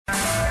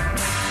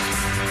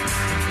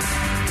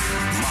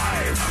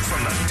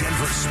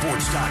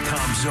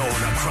Sports.com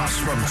zone across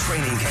from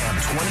Training Camp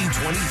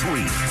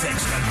 2023.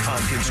 Thanks to Con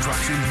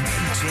Construction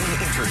and Tin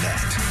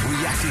Internet.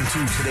 Reacting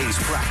to today's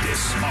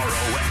practice,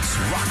 ROX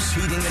Rocks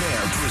Heating and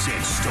Air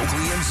presents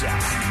Stokley and Zach.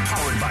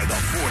 Powered by the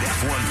Ford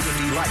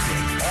F-150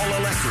 Lightning. All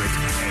electric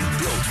and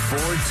built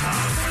Ford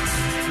tough.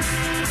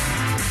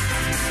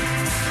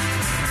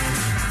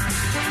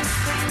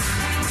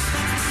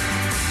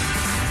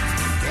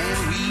 Can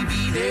we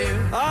be there?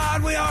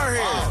 And we are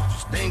here.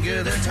 Just think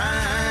of the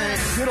time.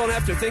 You don't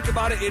have to think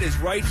about it. It is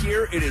right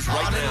here. It is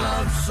right now.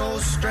 Love so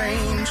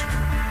strange.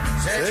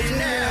 Set you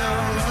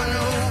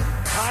down.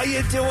 How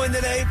you doing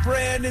today,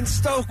 Brandon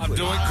Stokley? I'm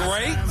doing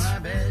great.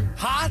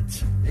 Hot,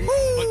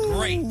 but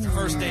great.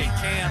 First day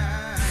at camp.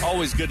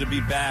 Always good to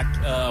be back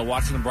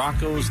watching the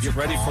Broncos get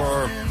ready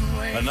for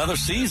another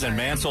season,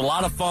 man. So a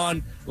lot of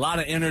fun, a lot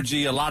of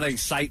energy, a lot of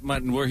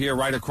excitement, and we're here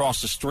right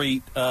across the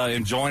street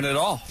enjoying it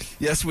all.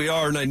 Yes, we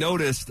are, and I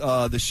noticed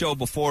the show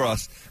before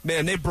us.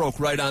 Man, they broke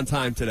right on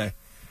time today.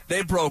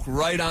 They broke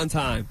right on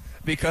time.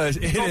 Because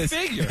it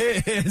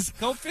is.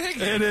 Go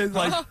figure. It is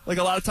like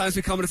a lot of times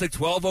we come and it's like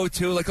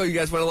 12:02. Like, oh, you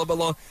guys went a little bit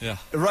long. Yeah.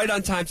 Right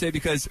on time today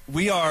because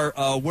we are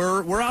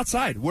we're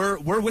outside. We're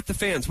with the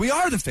fans. We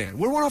are the fan.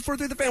 We're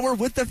 104.3 The Fan. We're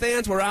with the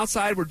fans. We're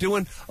outside. We're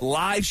doing a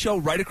live show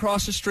right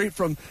across the street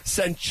from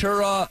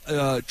Centura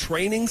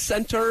Training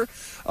Center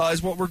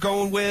is what we're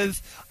going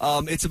with.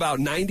 It's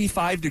about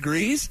 95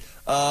 degrees.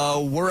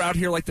 We're out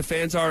here like the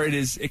fans are. It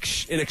is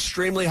an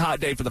extremely hot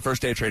day for the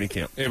first day of training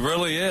camp. It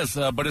really is,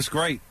 but it's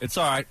great. It's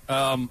all right.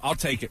 I'll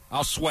take it.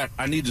 I'll sweat.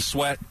 I need to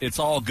sweat. It's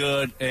all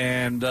good.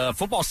 And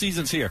football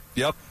season's here.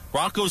 Yep.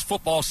 Broncos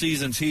football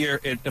season's here.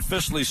 It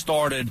officially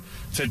started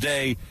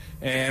today,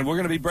 and we're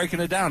going to be breaking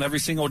it down every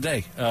single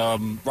day.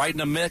 Right in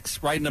the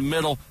mix, right in the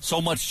middle.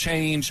 So much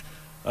change.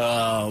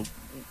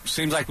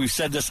 Seems like we've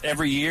said this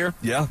every year.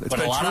 Yeah, it's but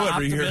been a lot true of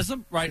every optimism,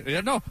 year. Right? Yeah,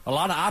 no, a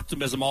lot of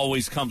optimism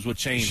always comes with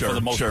change for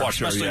the most part,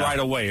 especially right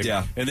away.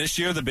 Yeah. And this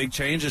year, the big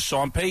change is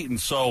Sean Payton.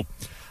 So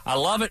I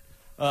love it.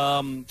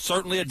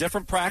 Certainly a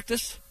different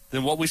practice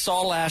than what we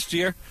saw last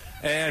year.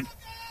 And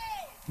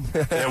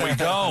there we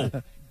go.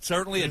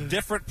 Certainly a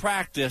different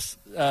practice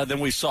than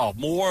we saw.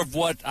 More of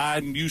what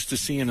I'm used to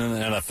seeing in the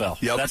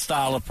NFL. Yep. That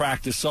style of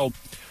practice. So,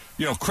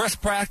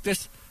 crisp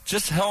practice,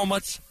 just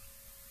helmets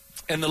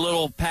and the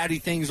little patty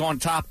things on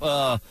top.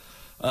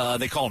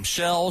 They call them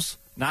shells,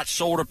 not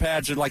shoulder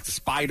pads. They're like the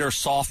spider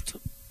soft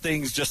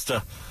things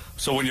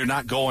so when you're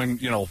not going,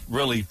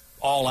 really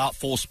all out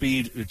full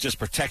speed, it just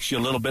protects you a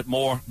little bit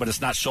more, but it's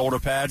not shoulder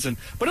pads.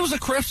 But it was a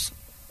crisp,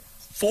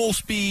 full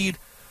speed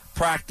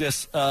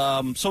practice.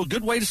 So a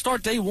good way to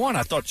start day one.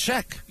 I thought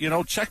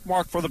check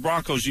mark for the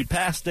Broncos. You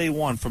passed day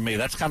one for me.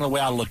 That's kind of the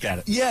way I look at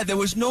it. Yeah, there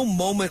was no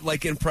moment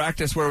like in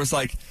practice where it was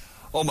like,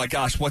 oh my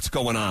gosh, what's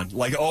going on?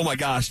 Like, oh my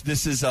gosh,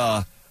 this is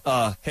a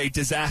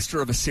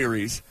disaster of a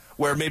series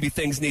where maybe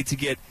things need to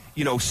get,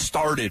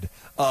 started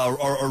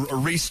or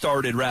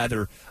restarted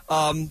rather.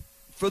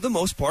 For the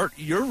most part,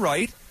 you're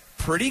right.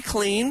 Pretty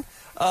clean.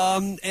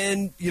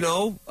 And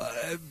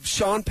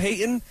Sean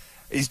Payton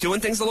is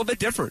doing things a little bit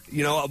different.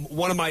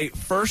 One of my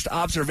first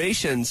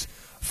observations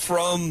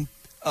from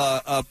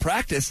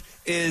practice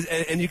is,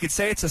 and you could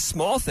say it's a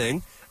small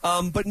thing,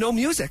 but no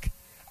music.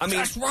 I mean,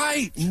 that's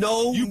right.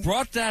 No, you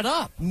brought that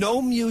up.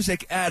 No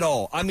music at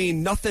all. I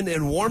mean, nothing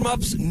in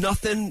warm-ups,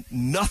 nothing.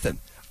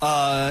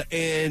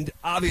 And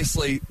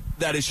obviously,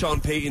 that is Sean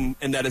Payton,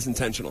 and that is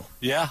intentional.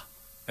 Yeah,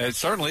 it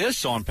certainly is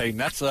Sean Payton.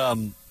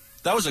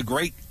 That was a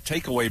great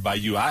takeaway by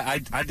you. I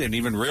didn't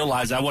even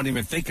realize. I wasn't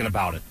even thinking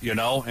about it,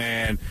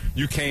 And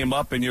you came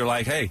up and you're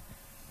like, hey,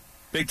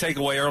 big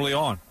takeaway early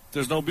on.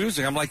 There's no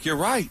music. I'm like, you're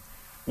right.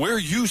 We're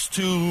used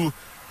to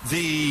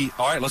all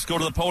right, let's go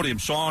to the podium.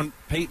 Sean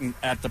Payton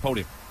at the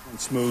podium.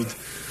 Smooth.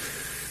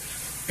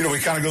 We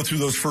kind of go through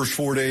those first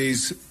 4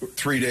 days,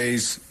 3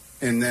 days,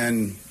 and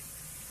then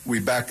we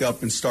back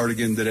up and start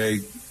again today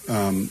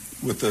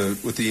with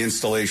the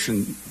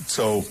installation.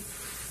 So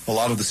a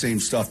lot of the same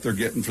stuff they're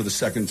getting for the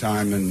second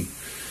time, and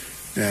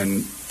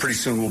pretty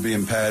soon we'll be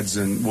in pads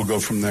and we'll go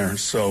from there.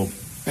 So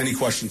any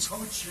questions?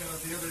 Coach,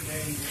 the other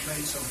day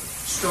made some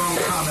strong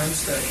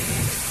comments that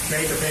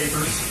made the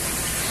papers.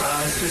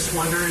 I was just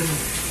wondering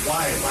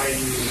why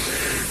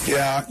you...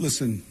 Yeah,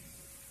 listen,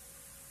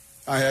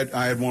 I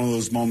had one of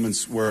those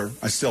moments where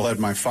I still had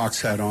my Fox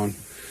hat on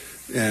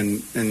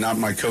and not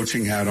my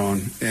coaching hat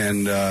on.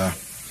 And, I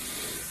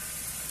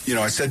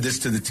said this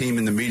to the team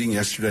in the meeting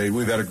yesterday.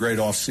 We've had a great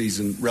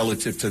offseason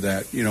relative to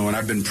that, and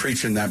I've been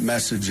preaching that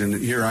message. And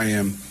here I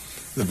am,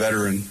 the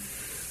veteran,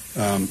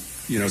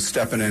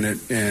 stepping in it.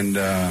 And,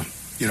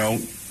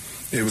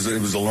 it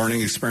was a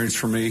learning experience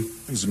for me.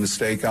 It was a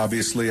mistake,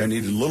 obviously. I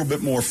needed a little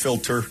bit more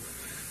filter.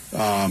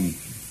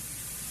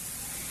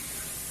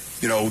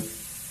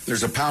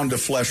 There's a pound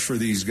of flesh for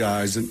these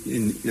guys.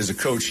 And as a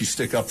coach, you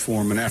stick up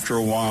for them. And after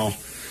a while,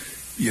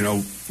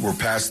 we're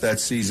past that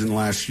season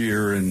last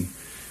year. And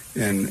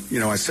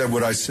I said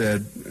what I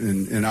said.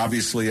 And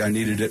obviously, I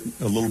needed it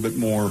a little bit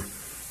more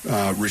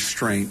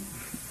restraint.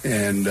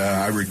 And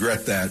I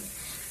regret that.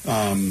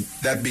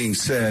 That being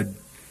said,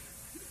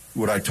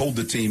 what I told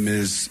the team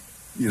is,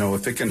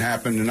 if it can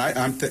happen, and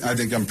I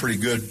think I'm pretty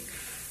good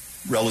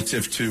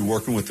relative to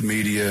working with the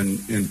media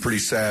and pretty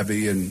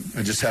savvy, and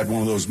I just had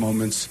one of those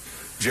moments.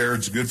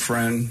 Jared's a good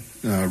friend,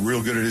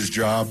 real good at his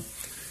job,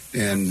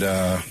 and 2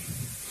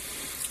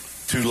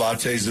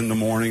 lattes in the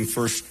morning,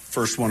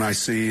 first one I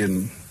see,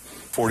 and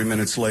 40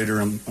 minutes later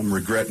I'm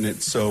regretting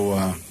it.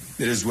 So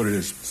it is what it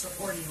is.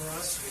 Supporting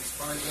Russ as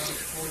far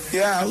as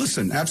yeah,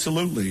 listen,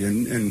 absolutely,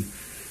 and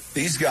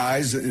these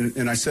guys,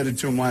 and I said it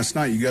to them last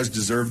night, you guys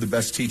deserve the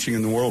best teaching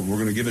in the world. We're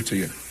going to give it to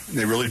you.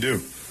 They really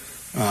do.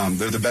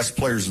 They're the best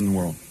players in the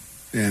world,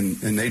 and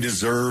they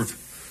deserve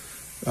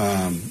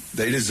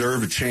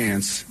a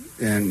chance.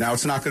 And now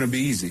it's not going to be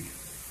easy.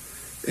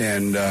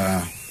 And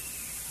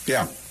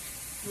yeah.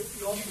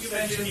 You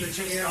mentioned the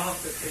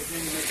GM that they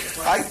didn't make the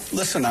play.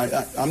 Listen.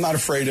 I'm not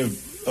afraid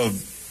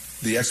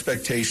of the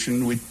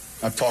expectation.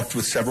 I've talked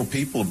with several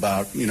people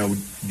about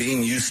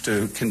being used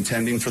to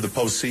contending for the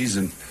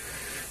postseason.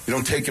 You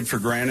don't take it for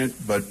granted,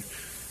 but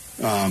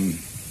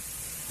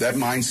that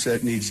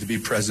mindset needs to be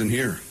present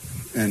here.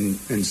 And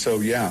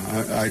so,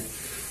 yeah,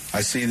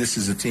 I see this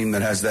as a team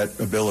that has that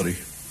ability,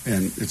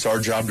 and it's our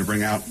job to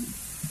bring it out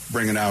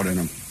in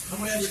them. You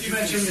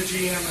mentioned the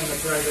GM and the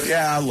president.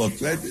 Yeah, look,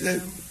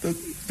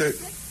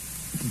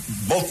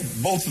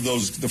 both of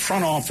those, the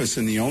front office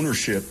and the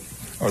ownership,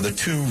 are the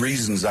 2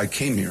 reasons I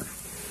came here.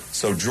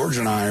 So George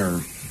and I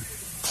are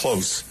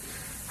close.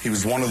 He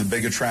was one of the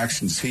big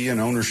attractions, he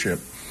and ownership.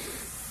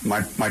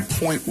 My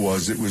point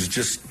was, it was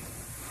just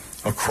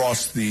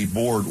across the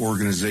board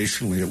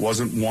organizationally. It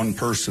wasn't one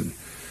person.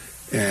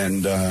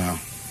 And,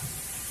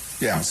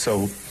 yeah,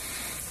 so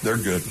they're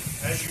good.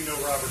 As you know,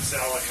 Robert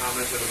Saleh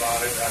commented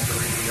about it after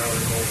reading the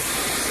article,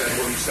 said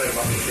what you said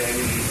about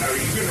McDaniel. Are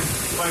you going to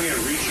plan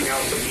on reaching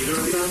out to either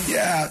of them?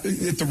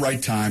 Yeah, at the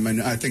right time. And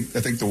I think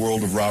the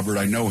world of Robert.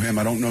 I know him.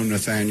 I don't know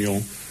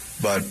Nathaniel.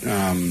 But,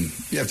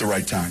 yeah, at the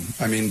right time.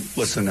 I mean,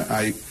 listen,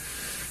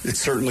 it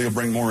certainly will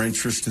bring more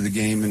interest to the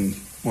game and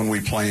when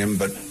we play him,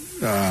 but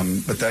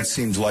that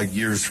seems like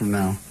years from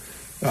now.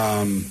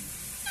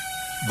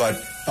 But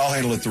I'll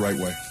handle it the right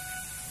way.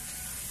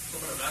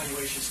 From an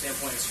evaluation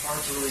standpoint, it's hard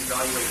to really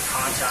evaluate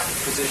contact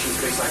positions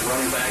based on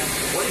running back.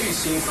 What have you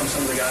seen from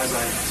some of the guys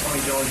like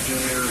Tony Jones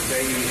Jr.,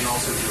 Beatty, and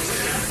also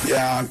Jr.?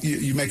 Yeah,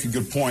 you make a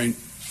good point.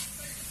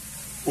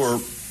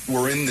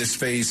 We're in this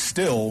phase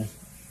still,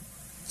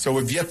 so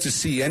we've yet to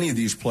see any of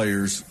these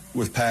players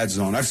with pads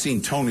on. I've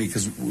seen Tony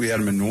because we had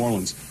him in New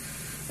Orleans.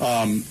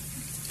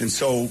 And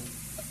so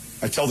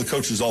I tell the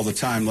coaches all the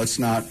time, let's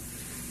not,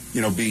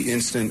 be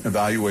instant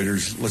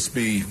evaluators. Let's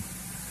be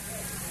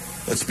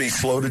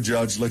slow to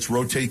judge. Let's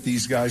rotate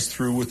these guys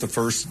through with the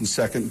first and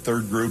second and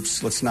third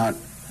groups. Let's not,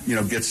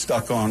 get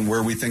stuck on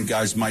where we think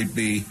guys might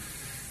be.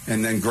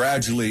 And then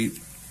gradually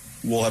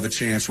we'll have a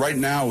chance. Right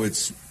now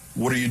it's,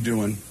 what are you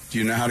doing? Do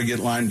you know how to get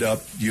lined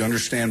up? Do you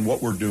understand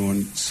what we're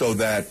doing so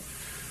that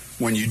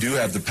when you do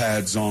have the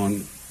pads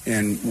on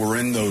and we're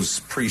in those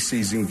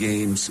preseason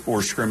games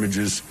or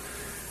scrimmages,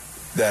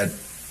 that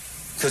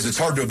because it's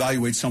hard to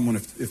evaluate someone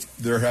if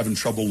they're having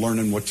trouble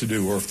learning what to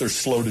do or if they're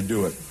slow to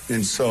do it.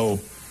 And so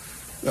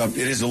it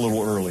is a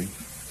little early,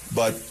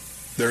 but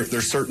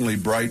they're certainly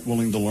bright,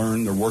 willing to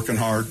learn. They're working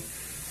hard.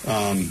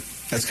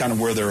 That's kind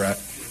of where they're at.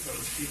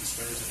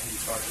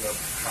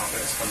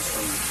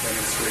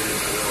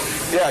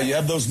 Yeah, you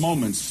have those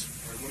moments.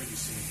 What have you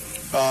seen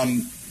from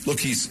him? Look,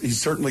 he's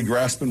certainly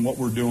grasping what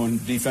we're doing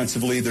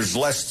defensively. There's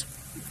less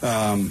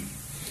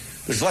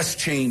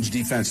change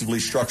defensively,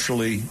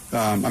 structurally.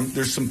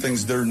 There's some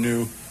things that are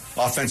new.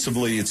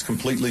 Offensively, it's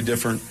completely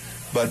different.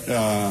 But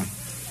I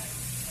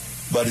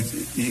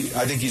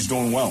think he's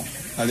doing well.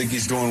 I think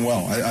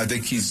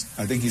he's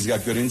he's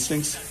got good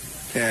instincts,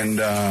 and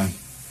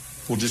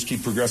we'll just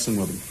keep progressing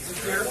with him.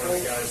 One of the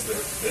guys that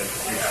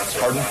you have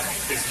sort Pardon?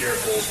 is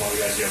Garrett Bowles, one of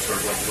the guys you have sort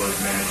of like load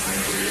management,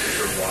 or you're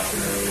sort of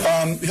watching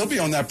early. He'll be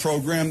on that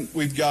program.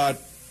 We've got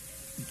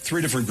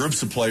 3 different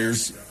groups of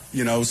players.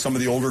 Some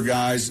of the older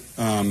guys.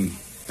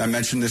 I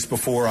mentioned this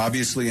before.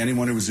 Obviously,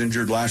 anyone who was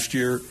injured last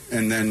year,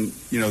 and then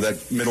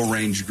that middle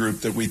range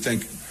group that we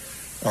think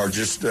are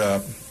just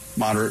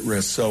moderate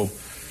risk. So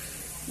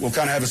we'll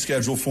kind of have a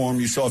schedule for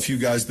them. You saw a few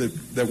guys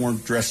that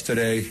weren't dressed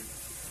today.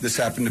 This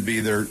happened to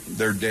be their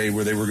day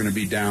where they were going to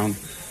be down.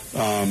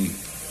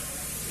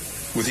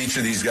 With each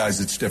of these guys,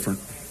 it's different.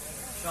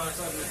 Sean, it's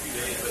only been a few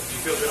days, but do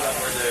you feel good about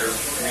where their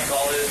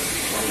recall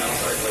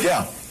is?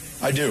 Yeah,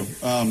 I do.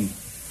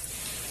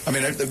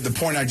 The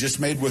point I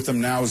just made with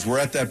them now is we're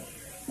at that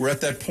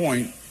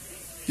point.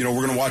 We're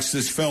going to watch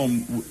this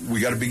film. We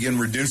got to begin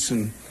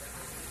reducing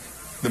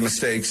the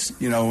mistakes,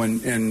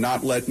 and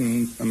not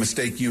letting a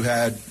mistake you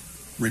had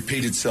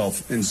repeat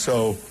itself. And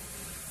so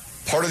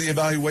part of the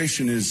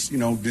evaluation is,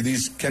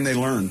 can they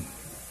learn?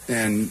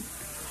 And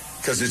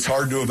because it's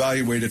hard to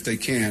evaluate if they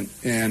can't.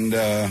 And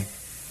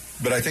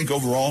but I think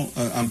overall,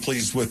 I'm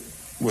pleased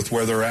with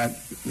where they're at,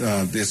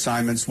 the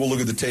assignments. We'll look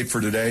at the tape for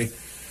today.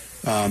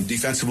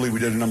 Defensively, we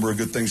did a number of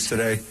good things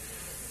today.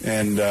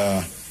 And,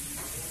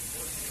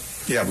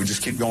 we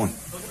just keep going.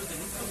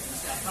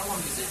 How long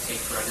does it take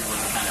for everyone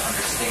to kind of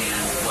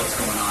understand what's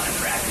going on in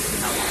practice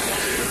and how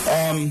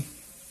we're going?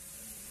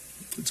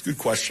 It's a good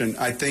question.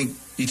 I think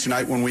each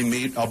night when we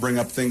meet, I'll bring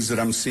up things that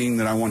I'm seeing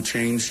that I want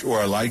changed or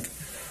I like.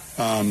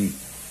 I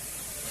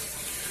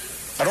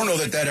don't know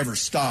that ever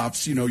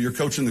stops. You know, you're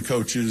coaching the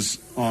coaches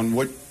on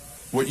what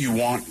you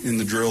want in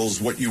the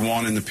drills, what you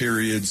want in the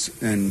periods,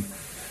 and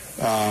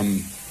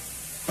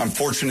I'm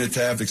fortunate to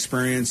have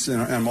experience,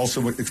 and I'm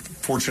also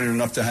fortunate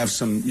enough to have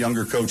some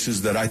younger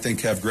coaches that I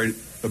think have great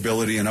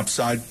ability and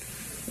upside.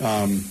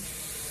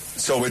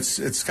 So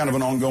it's kind of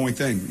an ongoing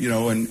thing, you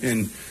know,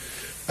 and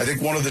I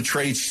think one of the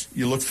traits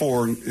you look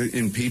for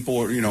in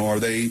people, you know, are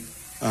they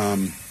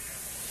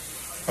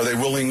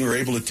willing or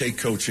able to take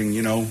coaching,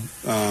 you know,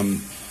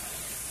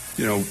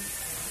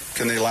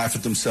 can they laugh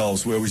at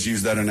themselves? We always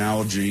use that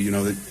analogy, you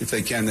know, that if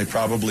they can, they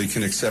probably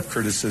can accept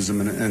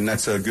criticism, and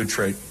that's a good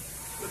trait.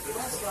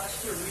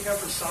 Last year, we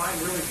never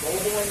signed really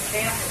mobile in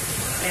camp,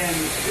 and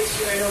this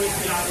year I know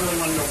he's not really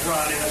wanting to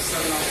run in a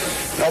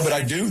 7-on-7. No, but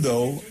I do,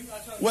 though.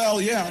 Well,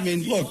 yeah, I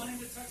mean, look,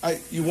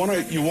 you want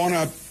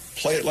to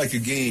play it like a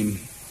game,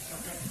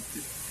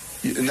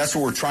 and that's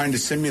what we're trying to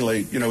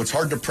simulate. You know, it's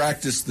hard to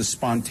practice the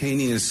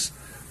spontaneous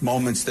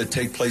moments that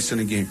take place in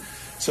a game.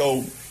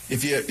 So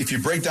if you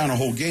break down a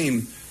whole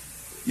game,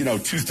 you know,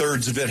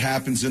 2/3 of it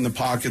happens in the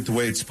pocket the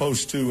way it's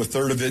supposed to.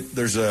 1/3 of it,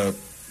 there's a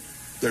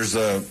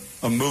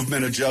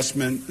movement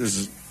adjustment,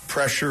 there's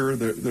pressure,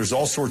 there's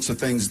all sorts of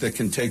things that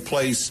can take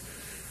place.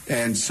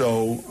 And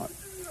so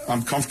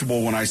I'm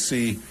comfortable when I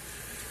see,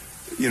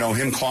 you know,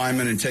 him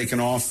climbing and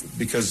taking off,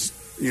 because,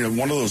 you know,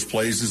 one of those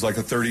plays is like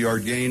a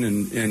 30-yard gain,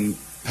 and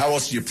how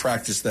else do you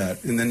practice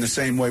that? And then the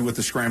same way with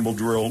the scramble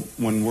drill,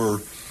 when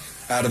we're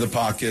out of the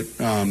pocket,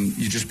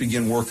 you just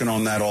begin working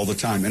on that all the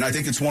time. And I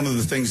think it's one of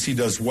the things he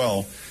does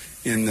well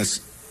in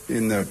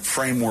the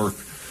framework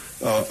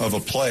of a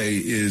play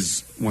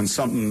is when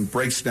something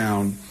breaks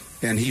down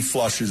and he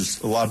flushes,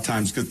 a lot of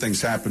times good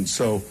things happen.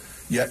 So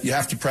you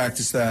have to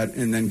practice that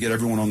and then get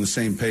everyone on the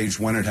same page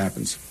when it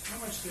happens. How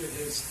much did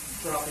his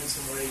dropping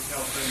some weight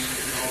help him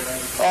and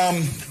all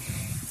that?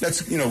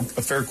 That's, you know,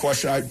 a fair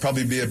question. I'd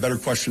probably be a better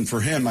question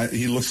for him.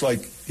 He looks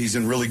like he's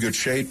in really good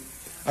shape.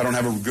 I don't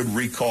have a good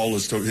recall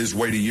as to his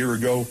weight a year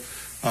ago.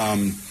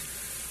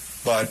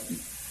 But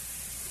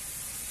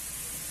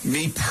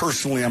me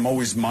personally, I'm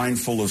always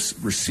mindful of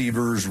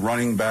receivers,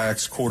 running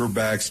backs,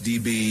 quarterbacks,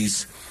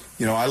 DBs.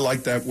 You know, I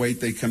like that weight.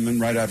 They come in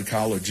right out of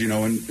college, you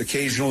know, and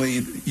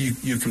occasionally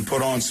you can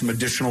put on some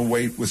additional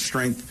weight with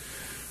strength,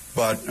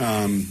 but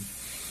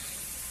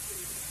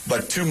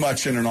too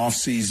much in an off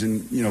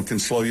season, you know, can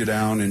slow you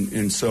down.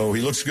 And so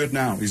he looks good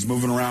now. He's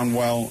moving around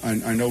well. I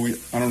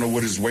don't know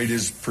what his weight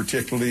is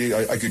particularly.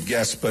 I could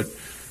guess, but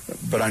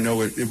I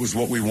know it was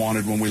what we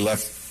wanted when we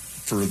left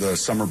for the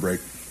summer break.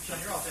 John,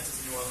 your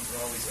offenses in New Orleans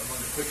are always among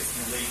the quickest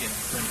in the league, and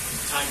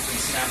time between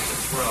snap to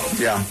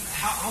throw. Yeah.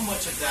 How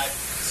much of that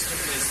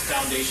is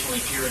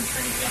foundationally here in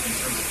training camp in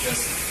terms of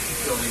just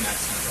building that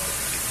tempo?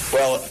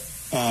 Well,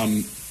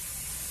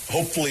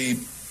 hopefully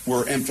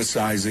we're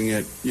emphasizing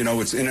it. You know,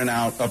 it's in and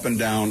out, up and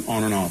down,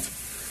 on and off.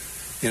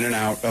 In and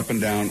out, up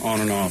and down, on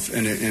and off.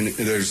 And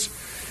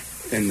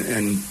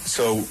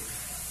so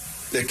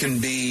it can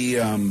be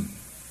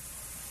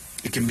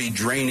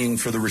draining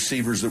for the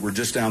receivers that were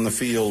just down the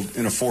field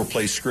in a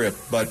 4-play script.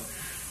 But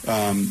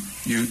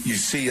you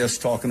see us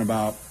talking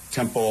about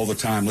tempo all the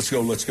time. Let's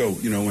go.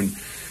 You know, and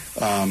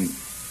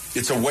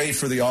it's a way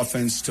for the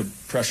offense to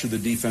pressure the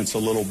defense a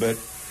little bit.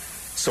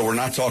 So we're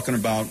not talking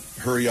about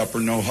hurry up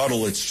or no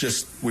huddle. It's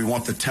just we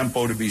want the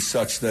tempo to be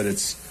such that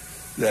it's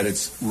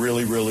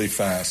really, really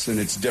fast and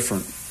it's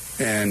different.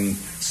 And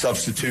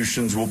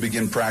substitutions, we'll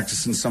begin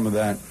practicing some of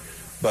that.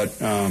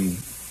 But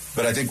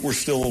I think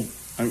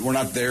we're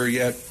not there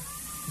yet.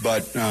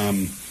 But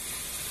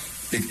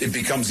it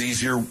becomes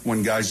easier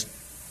when guys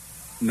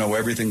know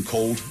everything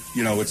cold.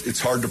 You know, it's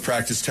hard to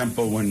practice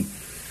tempo when,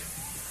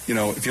 you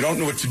know, if you don't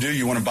know what to do,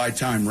 you want to buy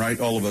time, right?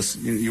 All of us,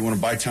 you want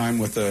to buy time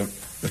with a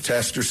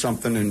test or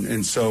something,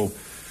 and so,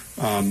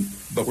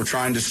 but we're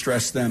trying to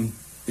stress them,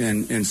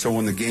 and so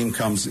when the game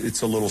comes,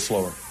 it's a little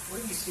slower. What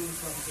have you seen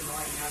from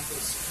Demar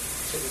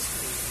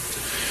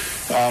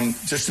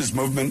Hamilton? Just his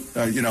movement.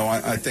 You know,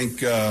 I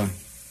think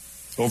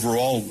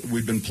overall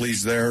we've been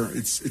pleased there.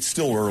 It's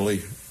still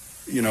early.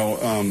 You know,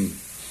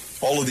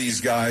 all of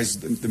these guys,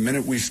 the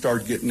minute we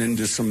start getting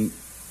into some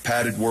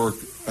padded work,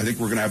 I think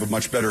we're going to have a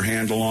much better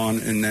handle on,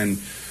 and then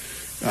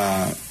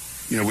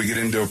you know, we get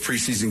into a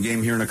preseason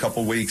game here in a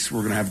couple weeks. We're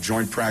going to have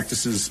joint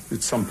practices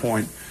at some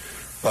point,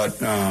 but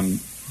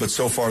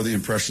so far the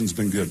impression's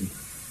been good.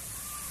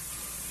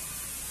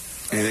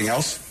 Anything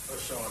else?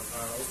 Sean, I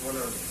was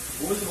wondering,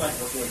 what was it like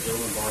working with Joe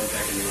Lombardi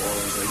back in New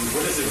Orleans? I mean,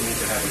 what does it mean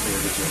to have him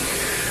here with you?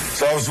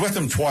 So I was with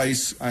him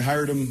twice. I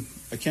hired him.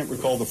 I can't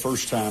recall the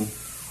first time.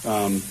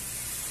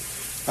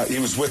 He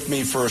was with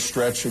me for a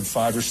stretch of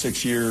 5 or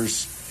 6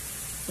 years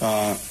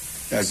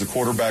as a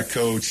quarterback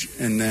coach,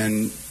 and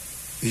then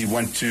he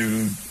went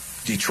to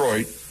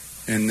Detroit,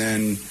 and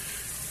then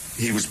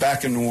he was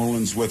back in New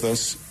Orleans with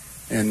us,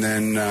 and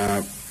then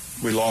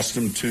we lost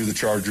him to the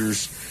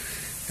Chargers,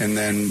 And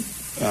then,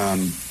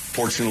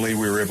 fortunately,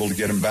 we were able to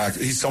get him back.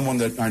 He's someone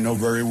that I know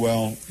very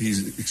well.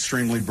 He's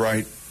extremely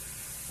bright,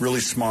 really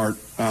smart.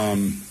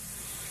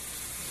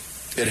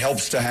 It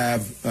helps to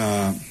have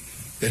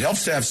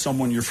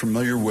someone you're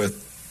familiar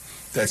with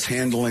that's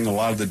handling a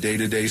lot of the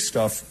day-to-day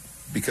stuff,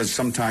 because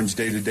sometimes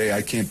day-to-day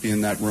I can't be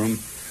in that room.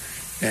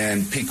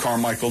 And Pete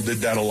Carmichael did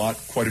that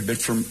quite a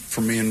bit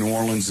for me in New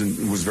Orleans,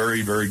 and was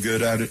very, very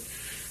good at it.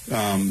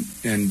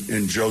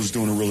 And Joe's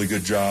doing a really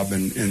good job,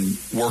 and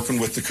working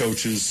with the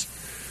coaches.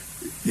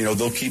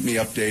 They'll keep me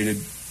updated.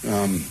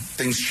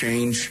 Things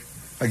change.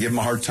 I give them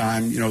a hard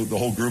time. The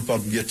whole group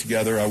up and get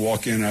together. I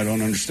walk in, I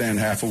don't understand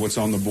half of what's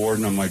on the board,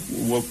 and I'm like,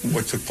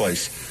 what took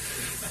place?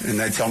 And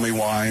they tell me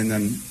why, and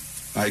then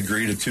I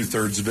agree to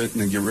 2/3 of it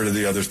and then get rid of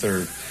the other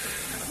third.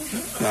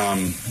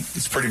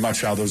 It's pretty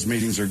much how those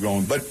meetings are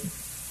going. But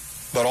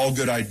all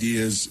good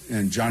ideas,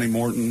 and Johnny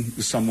Morton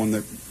is someone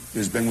that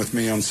has been with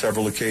me on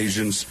several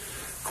occasions.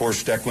 Of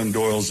course, Declan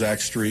Doyle, Zach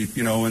Street,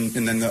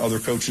 and then the other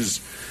coaches,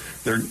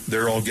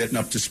 they're all getting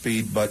up to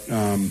speed. But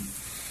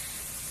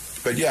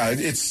yeah,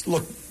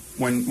 look,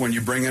 when you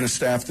bring in a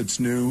staff that's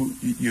new,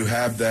 you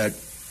have that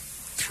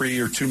 3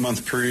 or 2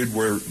 month period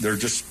where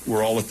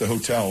we're all at the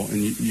hotel,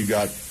 and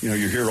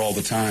you're here all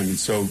the time. And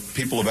so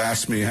people have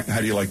asked me, how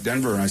do you like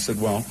Denver? And I said,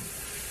 well,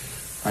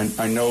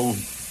 I know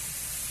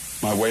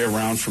my way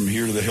around from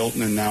here to the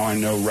Hilton, and now I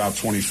know Route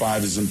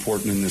 25 is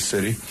important in this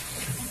city.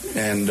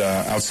 And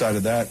outside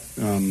of that,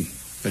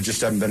 I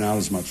just haven't been out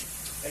as much.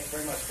 Thanks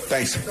very much.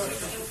 Thanks.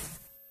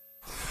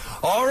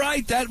 All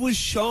right, that was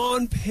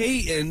Sean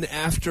Payton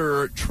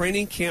after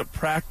training camp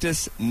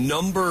practice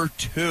number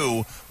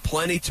 2.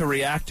 Plenty to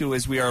react to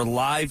as we are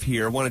live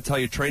here. I want to tell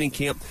you, training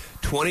camp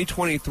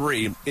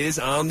 2023 is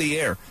on the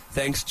air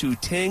thanks to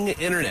Ting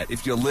Internet.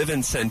 If you live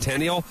in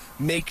Centennial,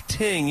 make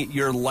Ting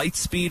your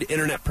Lightspeed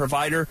Internet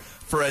provider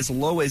for as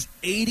low as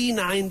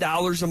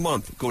 $89 a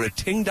month. Go to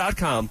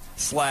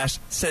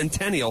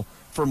ting.com/Centennial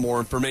for more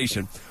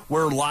information.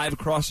 We're live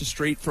across the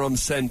street from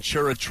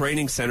Centura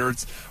Training Center.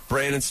 It's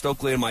Brandon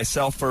Stokley and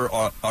myself for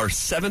our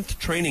 7th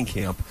training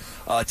camp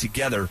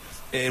together.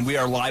 And we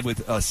are live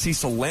with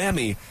Cecil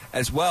Lammy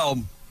as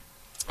well.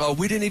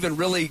 We didn't even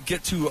really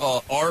get to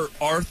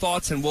our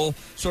thoughts, and we'll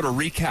sort of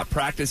recap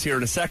practice here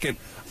in a second.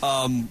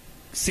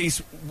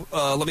 Cease,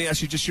 let me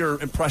ask you just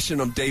your impression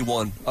of day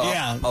one.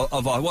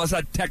 Well, it's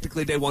not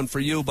technically day one for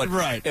you, but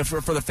right.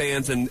 for the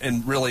fans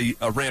and really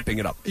ramping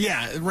it up.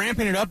 Yeah,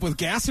 ramping it up with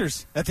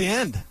gassers at the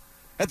end.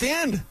 At the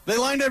end, they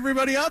lined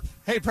everybody up.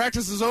 Hey,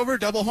 practice is over,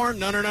 double horn.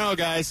 No,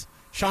 guys.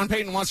 Sean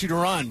Payton wants you to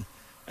run.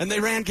 And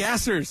they ran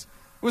gassers.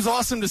 It was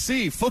awesome to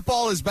see.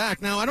 Football is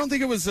back. Now, I don't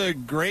think it was a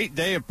great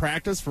day of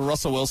practice for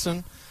Russell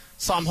Wilson.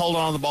 Saw him hold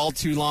on to the ball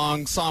too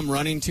long. Saw him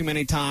running too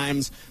many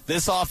times.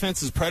 This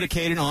offense is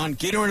predicated on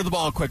getting rid of the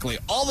ball quickly.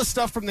 All the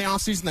stuff from the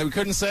offseason that we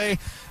couldn't say,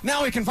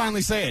 now we can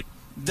finally say it.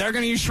 They're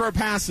going to use short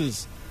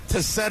passes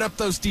to set up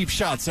those deep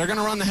shots. They're going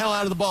to run the hell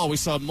out of the ball. We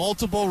saw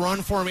multiple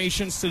run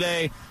formations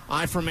today,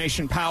 I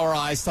formation, power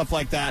I, stuff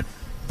like that.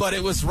 But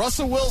it was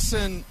Russell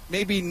Wilson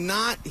maybe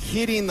not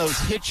hitting those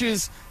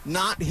hitches,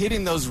 not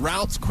hitting those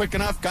routes quick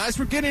enough. Guys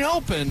were getting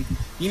open.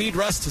 You need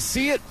Russ to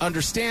see it,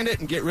 understand it,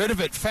 and get rid of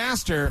it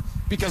faster,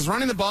 because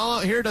running the ball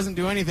out here doesn't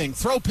do anything.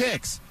 Throw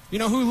picks. You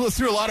know who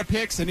threw a lot of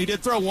picks, and he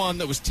did throw one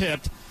that was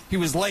tipped. He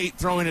was late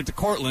throwing it to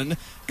Cortland,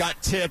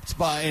 got tipped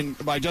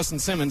by Justin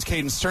Simmons.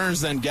 Caden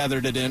Stearns then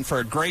gathered it in for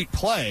a great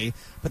play,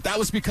 but that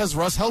was because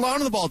Russ held on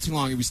to the ball too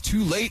long. He was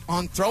too late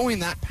on throwing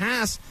that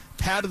pass,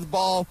 patted the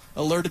ball,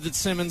 alerted that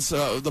Simmons,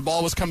 the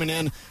ball was coming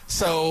in.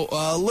 So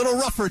a little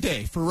rougher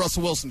day for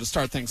Russell Wilson to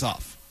start things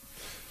off.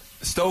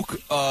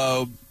 Stoke,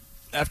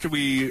 after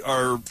we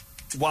are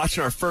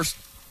watching our first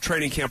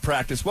training camp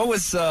practice, what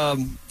was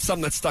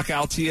something that stuck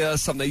out to you,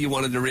 something that you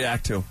wanted to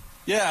react to?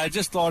 Yeah, I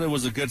just thought it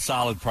was a good,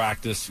 solid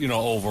practice,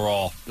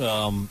 overall.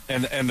 And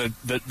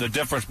the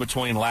difference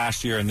between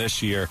last year and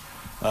this year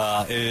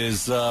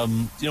is,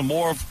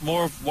 more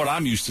of what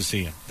I'm used to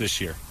seeing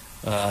this year.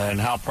 And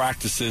how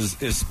practice is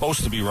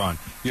supposed to be run.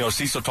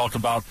 Cecil talked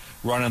about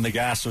running the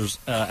gassers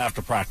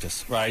after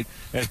practice, right?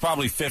 And it's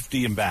probably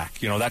 50 and back,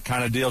 that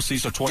kind of deal.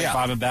 Cecil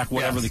 25 and back,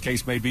 whatever the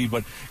case may be.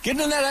 But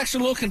getting in that extra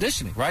little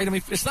conditioning, right? I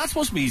mean, it's not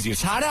supposed to be easy.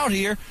 It's hot out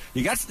here.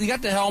 You got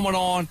the helmet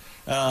on,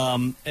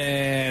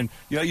 and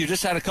you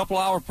just had a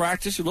couple-hour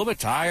practice. You're a little bit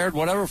tired,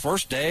 whatever,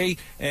 first day,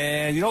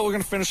 and we're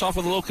going to finish off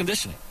with a little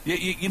conditioning.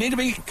 You need to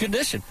be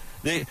conditioned.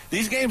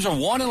 These games are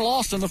won and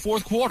lost in the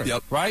fourth quarter,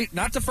 right?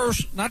 Not the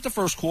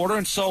first quarter,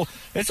 and so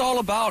it's all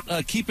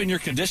about keeping your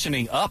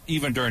conditioning up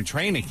even during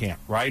training camp,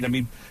 right? I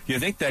mean, you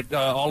think that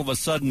all of a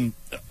sudden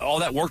all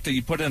that work that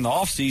you put in the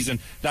off season,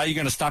 now you're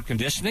going to stop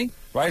conditioning,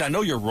 right? I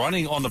know you're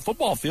running on the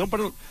football field,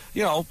 but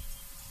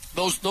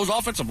those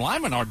offensive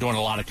linemen aren't doing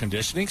a lot of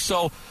conditioning,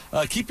 so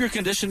keep your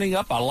conditioning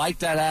up. I like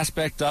that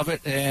aspect of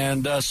it,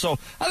 and so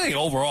I think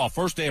overall,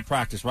 first day of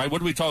practice, right? What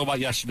did we talk about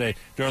yesterday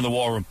during the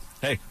war room?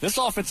 Hey, this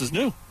offense is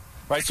new.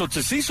 right? So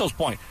to Cecil's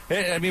point,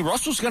 I mean,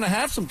 Russell's going to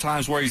have some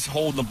times where he's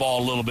holding the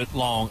ball a little bit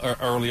long or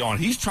early on.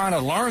 He's trying to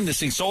learn this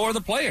thing. So are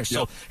the players.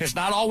 So it's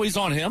not always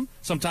on him.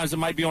 Sometimes it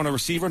might be on a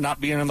receiver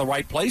not being in the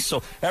right place.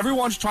 So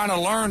everyone's trying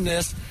to learn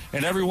this,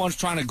 and everyone's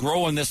trying to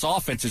grow in this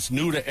offense. It's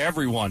new to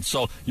everyone.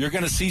 So you're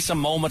going to see some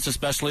moments,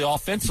 especially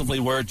offensively,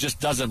 where it just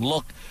doesn't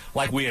look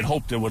like we had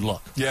hoped it would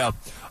look. Yeah.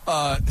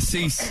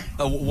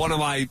 One of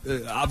my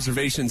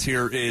observations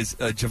here is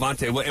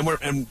Javonte,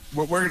 and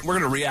we're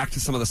going to react to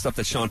some of the stuff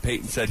that Sean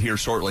Payton said here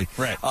shortly.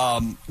 Right.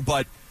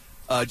 But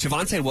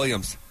Javonte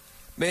Williams,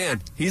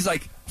 man, he's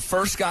like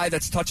first guy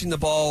that's touching the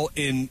ball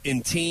in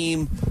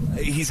team.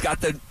 He's got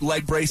the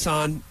leg brace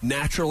on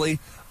naturally.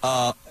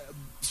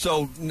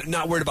 So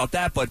not worried about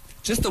that, but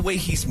just the way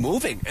he's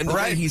moving and the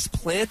way he's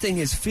planting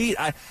his feet.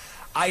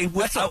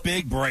 That's a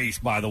big brace,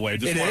 by the way.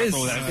 Just it want to is.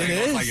 throw that It thing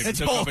is. like it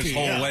took up his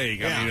whole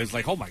leg. I mean, it's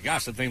like, oh my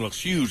gosh, the thing looks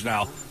huge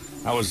now.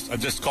 I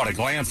just caught a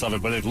glance of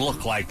it, but it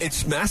looked like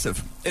it's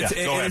massive. It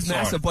is sorry.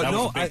 massive. But that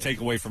no, was a big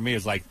takeaway for me.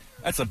 Is like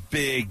that's a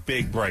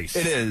big brace.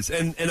 It is,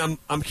 and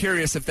I'm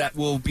curious if that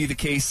will be the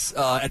case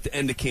at the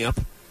end of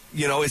camp.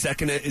 You know, is that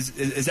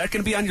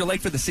gonna be on your leg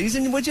for the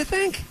season? Would you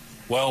think?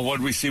 Well, what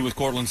did we see with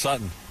Cortland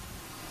Sutton?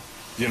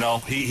 You know,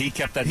 he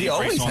kept that knee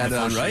brace on the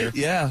first year.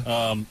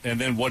 Yeah. And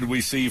then what did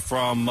we see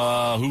from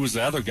who was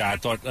the other guy? I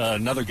thought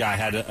another guy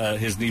had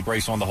his knee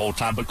brace on the whole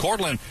time, but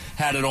Cortland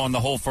had it on the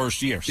whole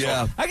first year.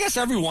 So I guess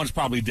everyone's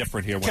probably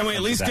different here. Can we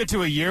at least get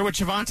to a year with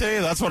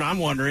Javonte? That's what I'm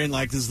wondering.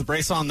 Like, is the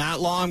brace on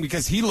that long?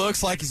 Because he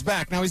looks like he's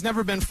back. Now, he's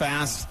never been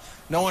fast.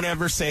 No one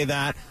ever say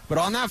that. But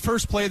on that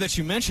first play that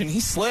you mentioned,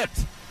 he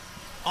slipped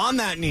on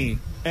that knee,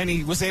 and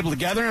he was able to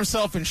gather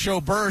himself and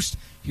show burst.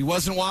 He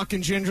wasn't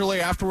walking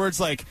gingerly afterwards.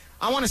 Like,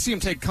 I want to see him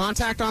take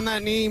contact on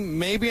that knee,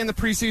 maybe in the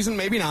preseason,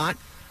 maybe not.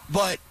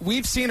 But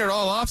we've seen it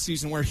all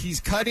offseason where he's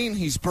cutting,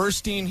 he's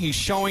bursting, he's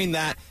showing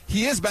that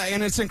he is back.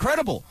 And it's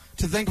incredible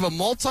to think of a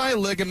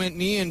multi-ligament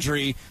knee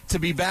injury to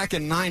be back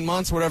in 9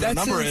 months, whatever the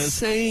number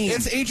insane.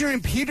 is. It's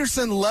Adrian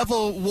Peterson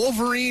level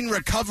Wolverine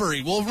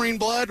recovery. Wolverine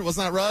blood,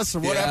 wasn't that Russ or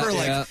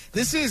whatever?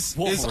 This is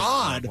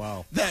odd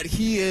that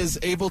he is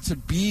able to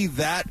be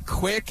that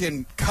quick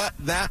and cut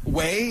that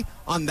way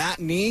on that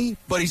knee,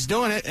 but he's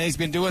doing it, and he's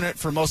been doing it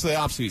for most of the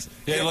offseason.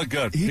 Yeah, he looked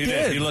good. He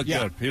did. He looked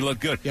good. He looked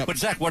good. Yep. But,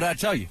 Zach, what did I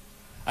tell you?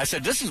 I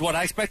said, this is what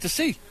I expect to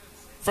see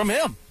from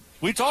him.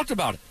 We talked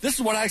about it. This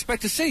is what I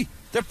expect to see.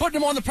 They're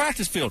putting him on the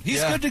practice field.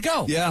 He's good to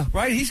go. Yeah.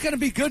 Right? He's going to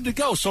be good to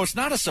go. So it's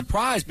not a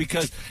surprise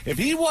because if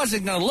he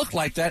wasn't going to look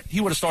like that, he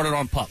would have started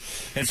on pup.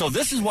 And so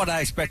this is what I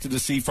expected to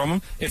see from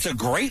him. It's a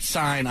great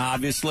sign,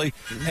 obviously,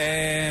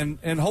 and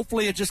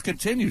hopefully it just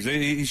continues.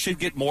 He should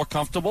get more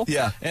comfortable.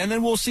 Yeah. And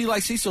then we'll see,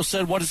 like Cecil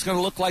said, what it's going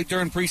to look like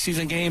during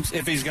preseason games,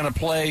 if he's going to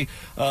play,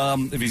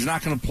 if he's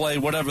not going to play,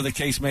 whatever the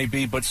case may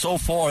be. But so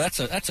far,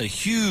 that's a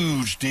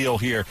huge deal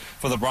here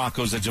for the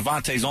Broncos. That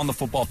Javonte's on the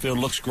football field,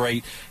 looks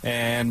great,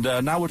 and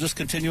now we'll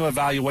just continue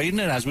evaluating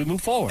it as we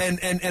move forward. And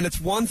it's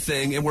one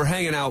thing, and we're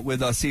hanging out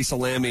with Cecil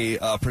Lammy,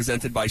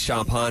 presented by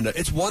Champ Honda.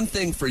 It's one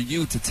thing for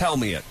you to tell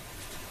me it,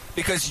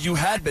 because you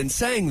had been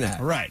saying that.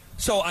 Right.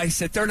 So I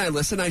sit there and I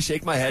listen, I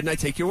shake my head, and I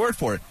take your word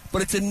for it.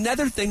 But it's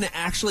another thing to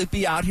actually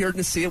be out here and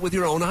to see it with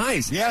your own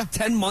eyes. Yeah.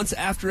 10 months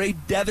after a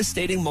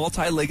devastating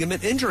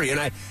multi-ligament injury.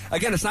 And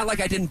again, it's not like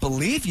I didn't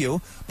believe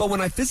you, but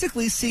when I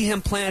physically see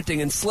him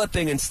planting and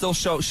slipping and still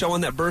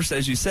showing that burst,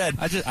 as you said.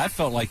 I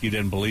felt like you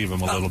didn't believe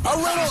him a little bit. A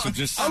little. So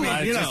just, I mean,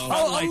 I you just know,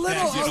 felt a like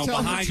little, that,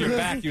 behind your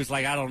back, he was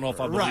like, I don't know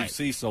if I believe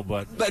Cecil,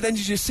 but then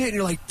you just see it and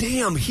you're like,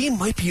 damn, he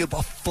might be a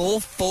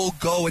full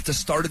go at the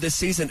start of this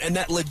season. And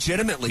that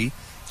legitimately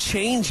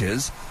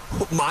changes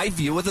my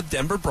view of the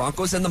Denver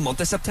Broncos in the month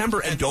of September.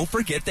 And don't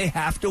forget, they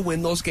have to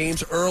win those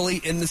games early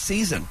in the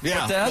season. Yeah.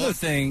 But the other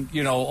thing,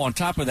 on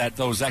top of that,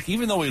 though, Zach,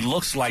 even though he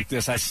looks like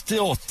this, I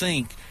still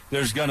think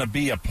there's going to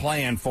be a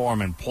plan for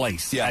him in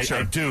place. Yeah,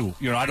 I do.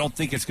 I don't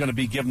think it's going to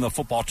be giving the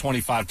football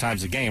 25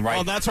 times a game, right?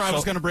 Well, that's where I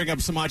was going to bring up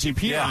Samaje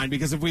Perine,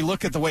 because if we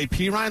look at the way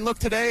Perine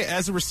looked today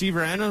as a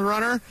receiver and a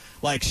runner,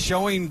 like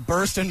showing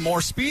burst and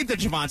more speed than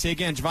Javonte.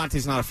 Again,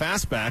 Javonte's not a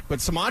fast back, but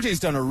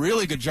Samaje's done a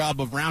really good job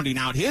of rounding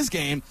out his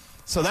game.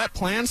 So that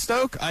plan,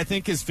 Stoke, I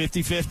think is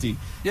 50-50.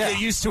 Yeah. Get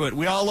used to it.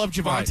 We all love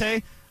Javonte.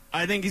 Right.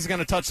 I think he's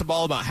going to touch the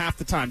ball about half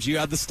the times. You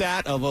had the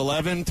stat of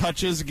 11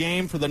 touches a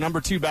game for the number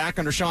 2 back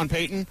under Sean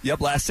Payton. Yep,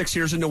 last 6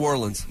 years in New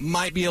Orleans.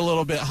 Might be a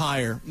little bit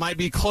higher. Might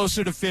be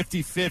closer to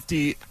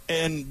 50-50,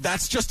 and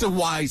that's just a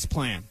wise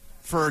plan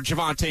for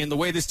Javonte and the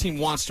way this team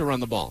wants to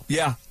run the ball.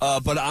 Yeah,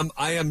 but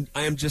I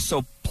am just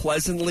so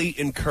pleasantly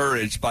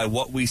encouraged by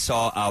what we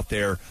saw out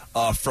there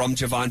from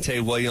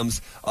Javonte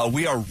Williams.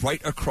 We are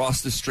right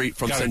across the street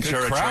from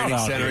Centura Training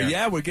Center. Here.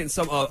 Yeah, we're getting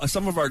some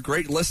of our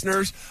great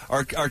listeners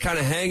are kind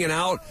of hanging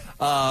out.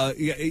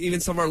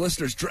 Even some of our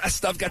listeners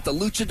dressed up, got the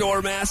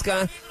luchador mask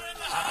on.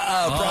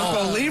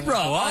 Bronco Libra.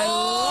 I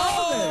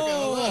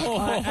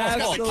love it.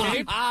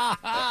 Absolutely.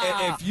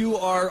 If you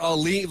are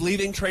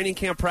leaving training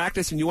camp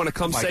practice and you want to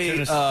come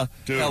say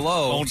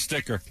hello. Own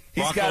sticker.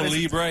 He's Bronco got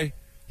Libre.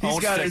 He's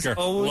got his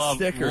own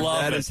sticker.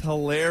 That is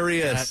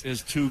hilarious. That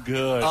is too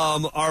good.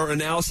 Our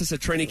analysis of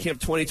Training Camp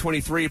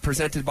 2023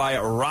 presented by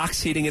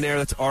Rox Heating and Air.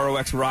 That's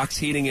ROX Rox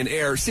Heating and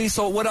Air.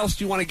 Cecil, what else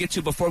do you want to get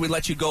to before we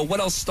let you go? What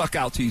else stuck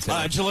out to you today?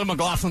 Jaleel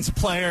McLaughlin's a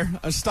player.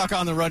 Stuck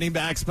on the running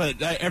backs, but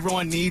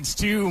everyone needs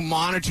to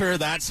monitor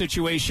that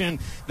situation.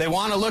 They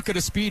want to look at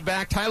a speed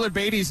back. Tyler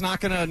Beatty's not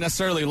going to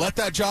necessarily let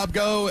that job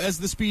go as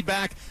the speed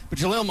back, but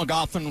Jaleel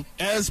McLaughlin,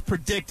 as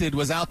predicted,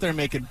 was out there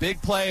making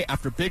big play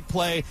after big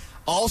play.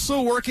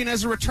 Also working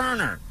as a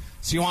returner.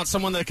 So you want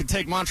someone that could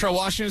take Montrell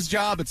Washington's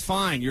job, it's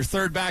fine. Your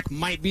third back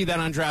might be that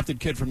undrafted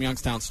kid from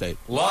Youngstown State.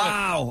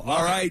 Wow.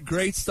 All right,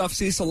 great stuff,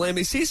 Cecil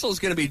Lammy. Cecil's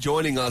going to be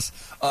joining us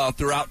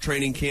throughout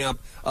training camp.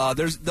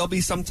 There'll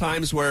be some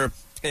times where,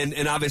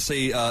 and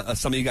obviously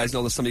some of you guys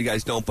know this, some of you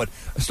guys don't, but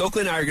Stokley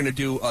and I are going to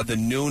do the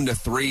noon to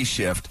 3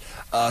 shift.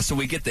 So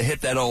we get to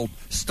hit that old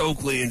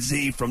Stokley and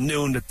Z from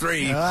noon to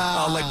 3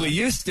 like we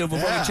used to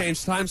before we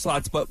changed time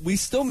slots. But we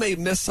still may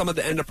miss some of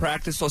the end of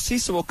practice. So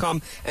Cecil will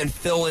come and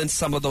fill in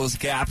some of those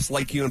gaps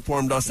like you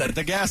informed us that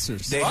the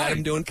gassers. They had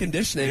him doing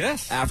conditioning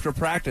after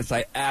practice.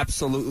 I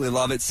absolutely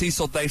love it.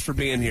 Cecil, thanks for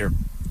being here.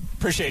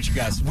 Appreciate you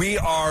guys. We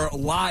are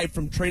live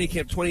from Training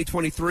Camp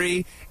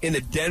 2023 in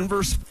the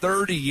Denver's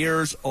 30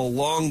 years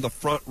along the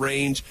Front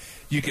Range.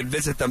 You can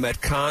visit them at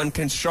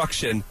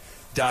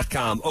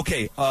conconstruction.com.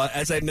 Okay,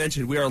 as I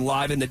mentioned, we are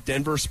live in the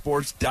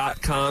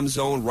denversports.com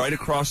zone right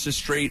across the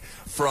street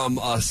from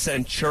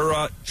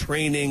Centura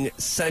Training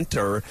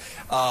Center.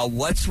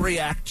 Let's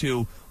react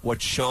to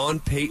what Sean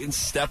Payton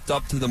stepped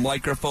up to the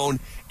microphone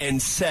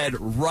and said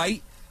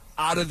right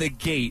out of the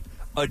gate,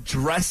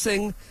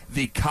 addressing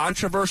the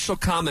controversial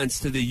comments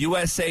to the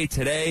USA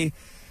Today.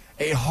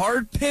 A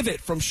hard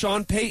pivot from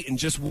Sean Payton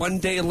just one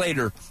day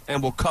later,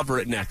 and we'll cover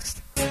it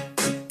next.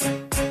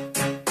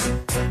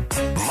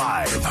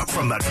 Live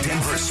from the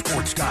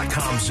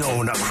denversports.com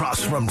zone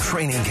across from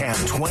Training Camp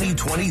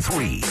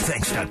 2023,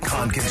 thanks to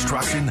Con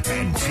Construction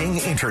and Ting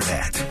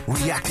Internet.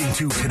 Reacting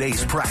to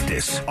today's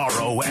practice,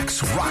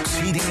 ROX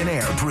Rox Heating and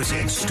Air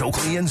presents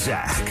Stokley and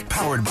Zach,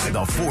 powered by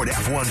the Ford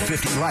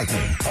F-150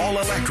 Lightning, all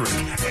electric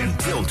and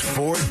built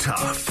Ford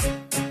tough.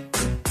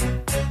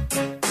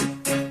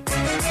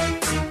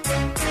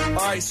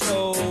 All right,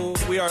 so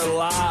we are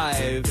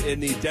live in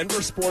the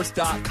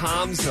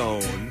denversports.com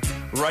zone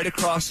right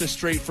across the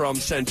street from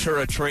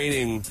Centura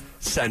Training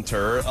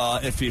Center.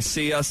 If you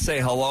see us, say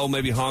hello,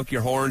 maybe honk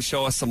your horn,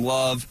 show us some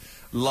love.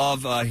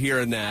 Love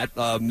hearing that.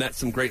 Met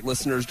some great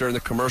listeners during the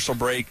commercial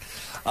break.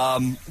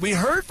 We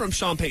heard from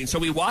Sean Payton, so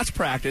we watched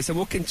practice, and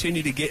we'll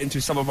continue to get into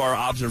some of our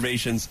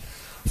observations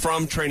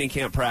from training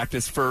camp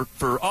practice for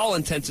all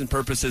intents and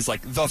purposes,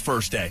 like the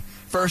first day.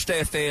 First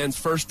day of fans,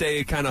 first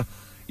day kind of,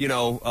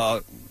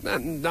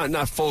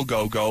 not full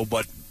go,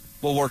 but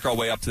we'll work our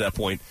way up to that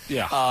point.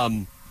 Yeah.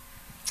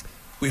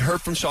 We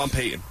heard from Sean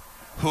Payton,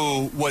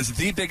 who was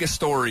the biggest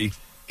story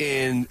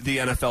in the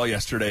NFL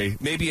yesterday,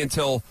 maybe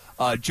until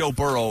Joe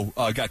Burrow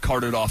got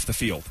carted off the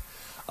field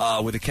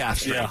with a calf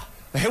strain. Yeah.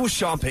 It was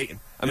Sean Payton.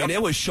 I mean,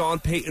 it was Sean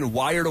Payton,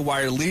 wire to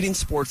wire, leading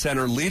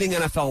SportsCenter, leading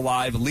NFL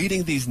Live,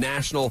 leading these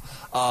national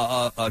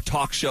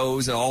talk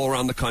shows all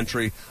around the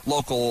country,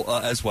 local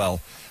as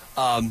well.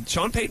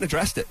 Sean Payton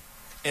addressed it,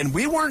 and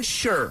we weren't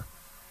sure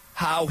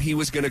how he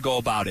was going to go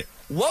about it.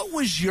 What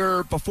was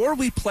before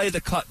we play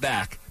the cut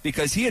back,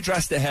 because he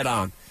addressed it head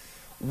on,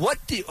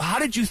 how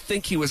did you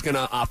think he was going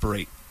to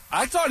operate?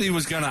 I thought he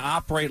was going to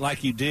operate like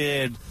he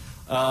did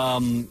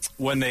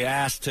when they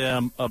asked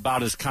him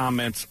about his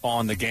comments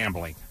on the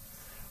gambling.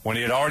 When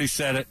he had already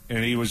said it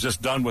and he was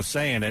just done with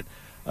saying it,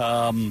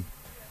 I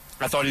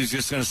thought he was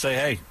just going to say,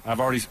 "Hey, I've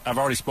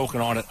already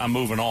spoken on it. I'm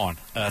moving on."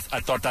 I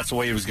thought that's the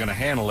way he was going to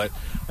handle it.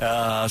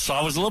 So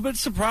I was a little bit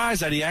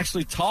surprised that he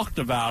actually talked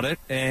about it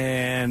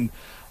and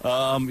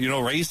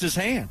raised his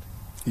hand.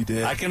 He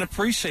did. I can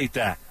appreciate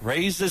that.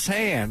 Raised his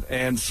hand,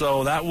 and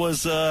so that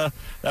was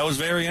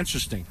very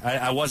interesting.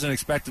 I wasn't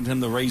expecting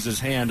him to raise his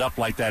hand up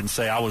like that and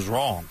say I was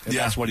wrong. And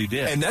that's what he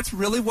did. And that's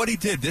really what he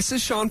did. This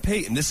is Sean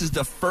Payton. This is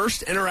the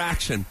first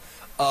interaction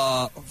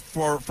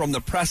from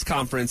the press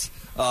conference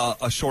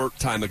a short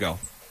time ago.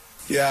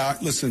 Yeah,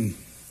 listen,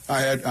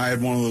 I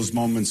had one of those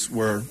moments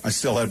where I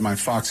still had my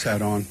Fox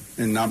hat on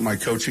and not my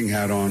coaching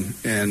hat on,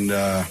 and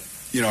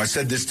I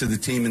said this to the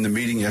team in the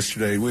meeting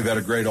yesterday. We've had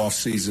a great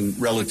offseason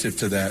relative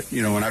to that,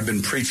 and I've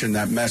been preaching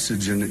that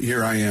message, and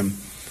here I am,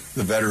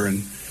 the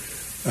veteran,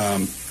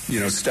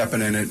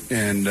 stepping in it,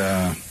 and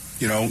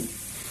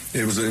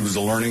it was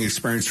a learning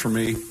experience for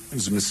me. It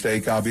was a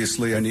mistake,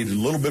 obviously. I needed a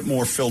little bit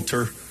more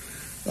filter.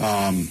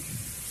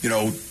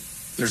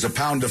 There's a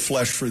pound of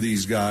flesh for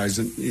these guys,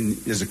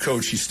 and as a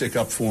coach, you stick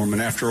up for them,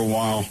 and after a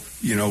while,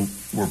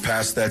 we're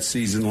past that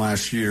season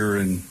last year,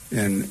 and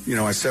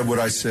I said what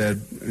I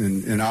said,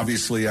 and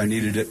obviously I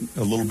needed it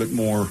a little bit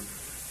more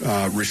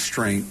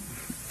restraint,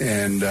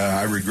 and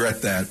I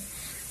regret that.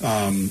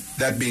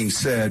 That being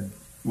said,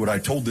 what I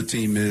told the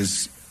team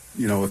is,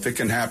 if it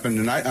can happen,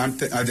 and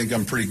I think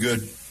I'm pretty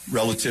good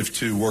relative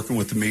to working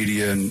with the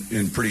media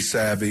and pretty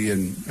savvy,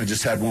 and I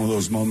just had one of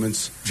those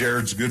moments.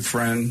 Jared's a good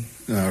friend,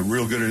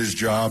 real good at his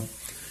job,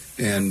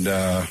 and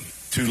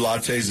 2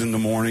 lattes in the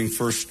morning.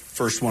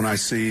 First one I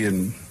see,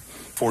 and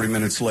 40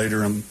 minutes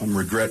later, I'm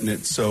regretting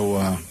it. So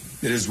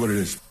it is what it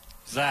is.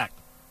 Zach,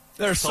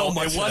 there's so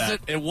much.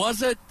 It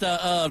wasn't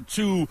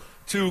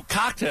two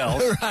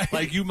cocktails. Right.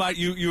 Like you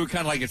were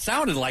kind of like, it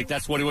sounded like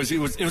that's what it was. It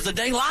was a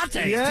day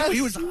latte. Yes.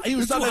 He was too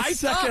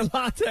hyped up.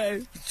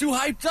 Latte. Too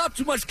hyped up.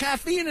 Too much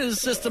caffeine in his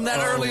system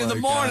that early in the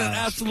morning.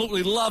 Gosh.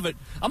 Absolutely love it.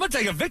 I'm gonna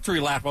take a victory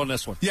lap on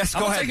this one. Yes,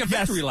 I'm go gonna ahead. take a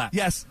victory lap.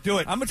 Yes, do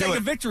it. I'm gonna take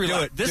a victory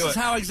lap. This is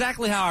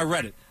exactly how I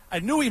read it. I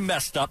knew he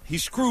messed up. He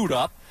screwed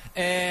up.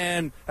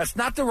 And that's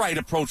not the right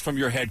approach from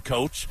your head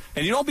coach.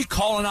 And you don't be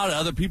calling out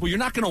other people. You're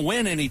not going to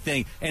win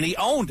anything. And he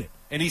owned it.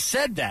 And he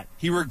said that.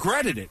 He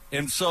regretted it.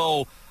 And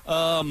so,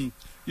 some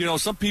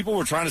people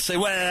were trying to say,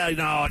 well,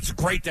 no, it's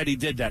great that he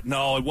did that.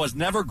 No, it was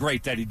never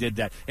great that he did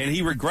that. And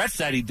he regrets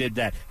that he did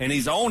that. And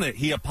he's owned it.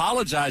 He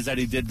apologized that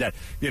he did that.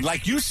 And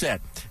like you said,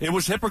 it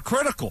was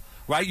hypocritical.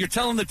 Right, you're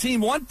telling the team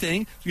one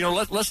thing,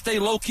 let's stay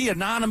low-key,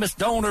 anonymous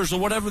donors or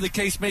whatever the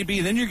case may be,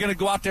 and then you're going to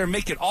go out there and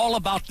make it all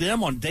about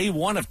them on day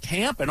one of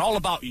camp and all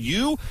about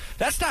you.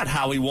 That's not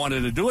how he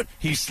wanted to do it.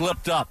 He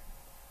slipped up.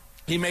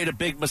 He made a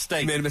big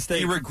mistake.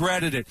 He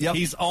regretted it. Yep.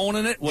 He's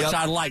owning it, which Yep.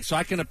 I like, so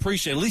I can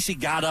appreciate it. At least he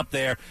got up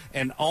there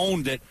and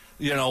owned it,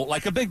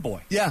 like a big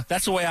boy. Yeah.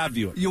 That's the way I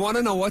view it. You want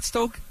to know what,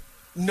 Stoke?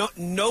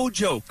 No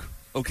joke.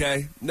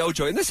 Okay, no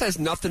joke, and this has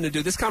nothing to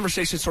do. This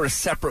conversation is sort of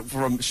separate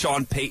from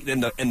Sean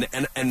Payton and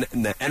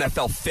the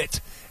NFL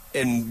fit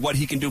and what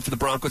he can do for the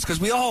Broncos, because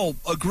we all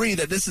agree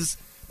that this is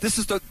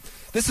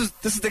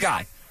the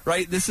guy,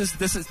 right? This is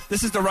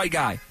the right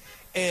guy,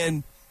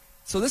 and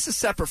so this is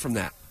separate from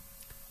that.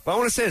 But I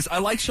want to say this: I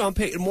like Sean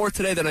Payton more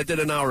today than I did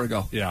an hour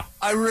ago. Yeah,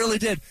 I really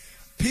did.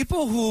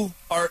 People who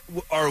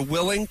are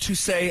willing to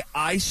say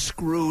I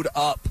screwed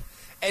up,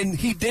 and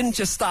he didn't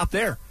just stop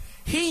there.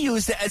 He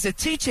used it as a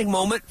teaching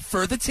moment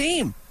for the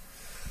team.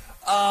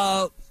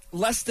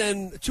 Less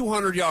than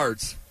 200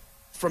 yards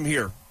from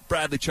here,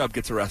 Bradley Chubb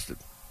gets arrested.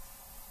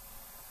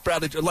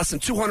 Less than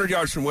 200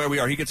 yards from where we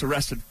are, he gets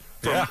arrested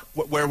from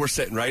where we're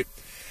sitting, right?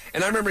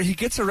 And I remember he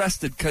gets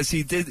arrested because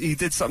he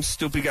did something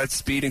stupid, he got a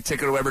speeding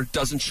ticket or whatever,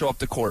 doesn't show up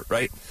to court,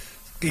 right?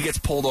 He gets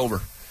pulled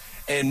over.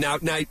 And now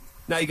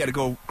you got to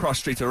go cross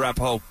street to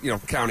Arapahoe,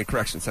 County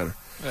Correction Center.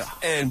 Yeah.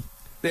 And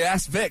they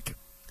asked Vic.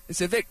 They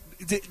said, Vic,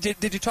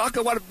 did you talk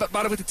about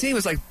it with the team?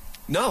 It's like,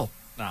 no,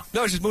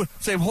 just move.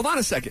 Say, hold on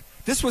a second.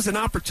 This was an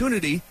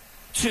opportunity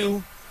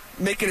to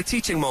make it a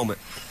teaching moment.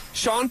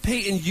 Sean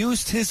Payton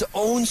used his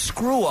own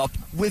screw-up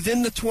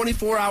within the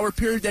 24-hour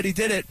period that he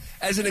did it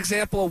as an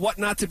example of what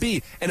not to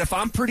be. And if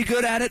I'm pretty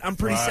good at it, I'm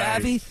pretty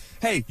savvy,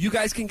 hey, you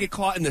guys can get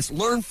caught in this.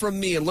 Learn from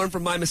me and learn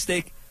from my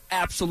mistake.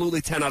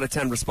 Absolutely 10 out of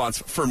 10 response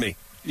for me.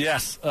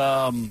 Yes,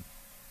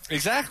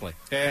 exactly.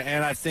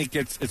 And I think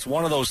it's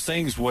one of those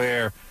things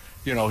where,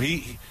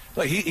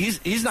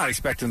 he's not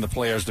expecting the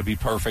players to be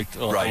perfect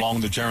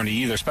along the journey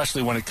either,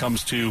 especially when it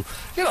comes to,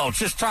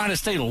 just trying to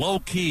stay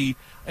low-key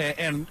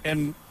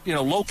and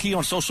low-key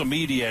on social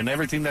media and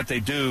everything that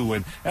they do.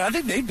 And I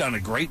think they've done a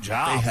great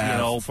job,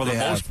 for the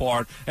most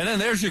part. And then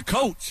there's your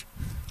coach.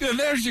 And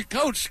there's your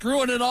coach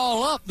screwing it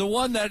all up, the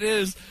one that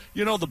is,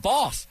 the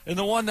boss, and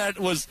the one that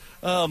was,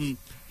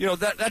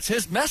 that's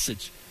his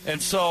message.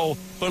 And so,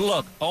 but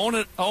look, own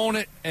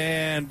it,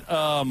 and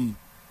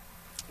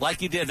like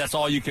he did, that's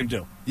all you can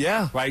do.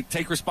 Yeah. Right?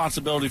 Take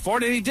responsibility for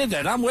it, and he did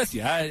that. I'm with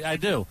you. I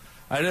do.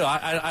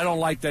 I don't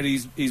like that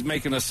he's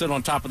making us sit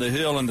on top of the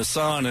hill in the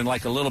sun in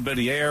like a little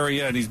bitty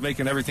area, and he's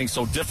making everything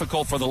so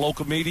difficult for the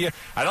local media.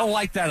 I don't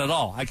like that at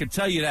all. I can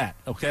tell you that,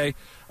 okay?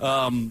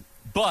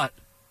 But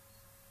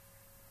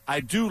I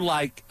do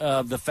like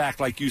the fact,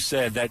 like you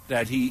said,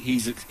 that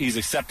he's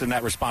accepting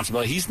that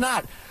responsibility. He's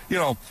not,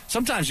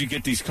 sometimes you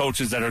get these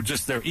coaches that are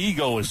just, their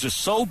ego is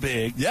just so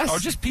big, yes, or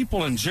just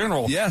people in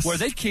general, yes, where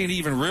they can't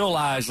even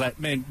realize that,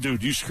 man,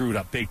 dude, you screwed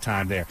up big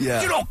time there.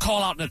 Yeah. You don't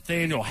call out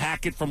Nathaniel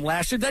Hackett from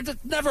last year.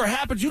 That never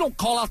happens. You don't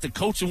call out the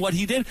coach and what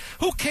he did.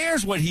 Who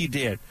cares what he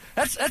did?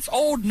 That's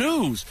old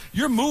news.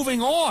 You're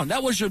moving on.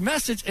 That was your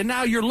message, and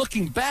now you're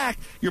looking back.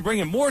 You're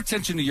bringing more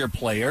attention to your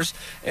players,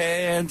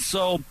 and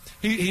so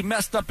he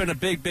messed up in a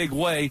big, big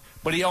way,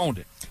 but he owned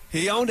it.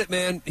 He owned it,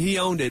 man. He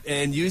owned it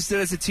and used it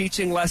as a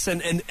teaching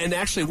lesson, and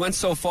actually went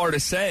so far to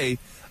say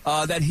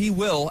that he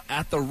will,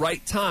 at the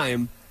right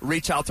time,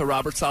 reach out to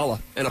Robert Saleh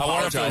and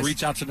apologize. I wonder if he'll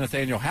reach out to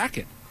Nathaniel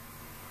Hackett.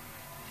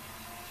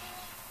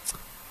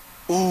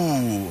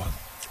 Ooh,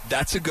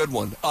 that's a good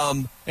one.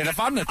 And if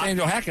I'm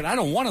Nathaniel Hackett, I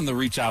don't want him to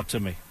reach out to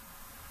me.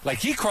 Like,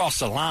 he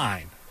crossed the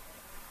line.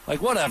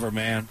 Like, whatever,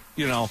 man.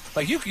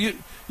 Like,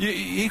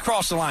 he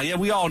crossed the line. Yeah,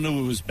 we all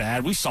knew it was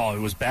bad. We saw it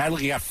was bad. Look,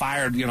 he got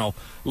fired, a little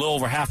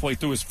over halfway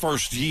through his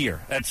first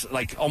year. That's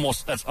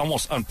almost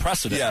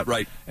unprecedented. Yeah,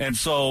 right. And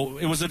so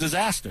it was a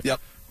disaster. Yep.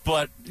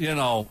 But,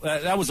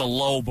 that was a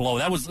low blow.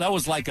 That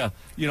was like a,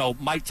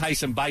 Mike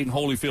Tyson biting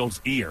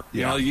Holyfield's ear.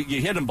 Yeah.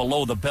 You hit him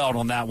below the belt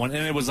on that one,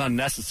 and it was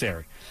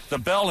unnecessary. The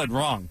bell had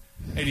rung,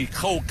 and he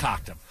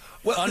cold-cocked him.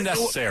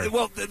 Unnecessary.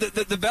 Well,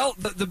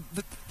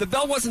 the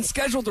bell wasn't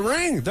scheduled to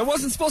ring. There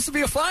wasn't supposed to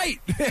be a fight.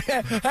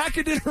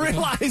 Hackett didn't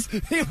realize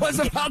he was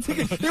about to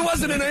he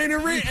wasn't in any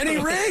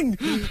ring.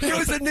 He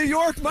was in New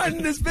York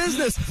minding his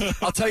business.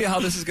 I'll tell you how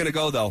this is going to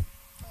go, though.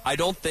 I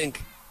don't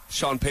think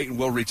Sean Payton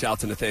will reach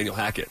out to Nathaniel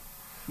Hackett.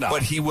 No.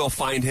 But he will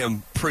find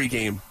him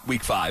pregame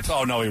week 5.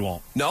 Oh, no, he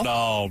won't. No?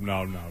 No.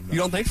 You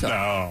don't think so?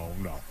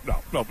 No.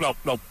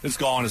 It's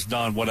gone. It's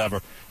done.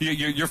 Whatever.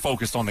 You're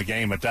focused on the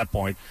game at that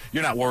point.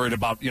 You're not worried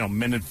about,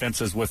 mending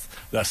fences with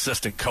the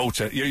assistant coach.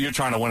 You're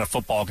trying to win a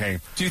football game.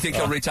 Do you think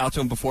he'll reach out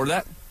to him before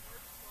that?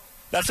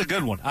 That's a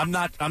good one. I'm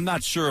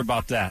not sure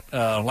about that.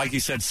 Like you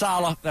said,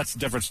 Saleh, that's a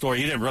different story.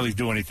 He didn't really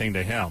do anything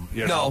to him.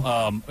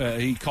 No.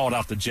 He called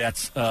out the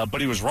Jets,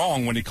 but he was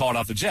wrong when he called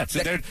out the Jets.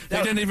 They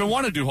didn't even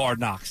want to do Hard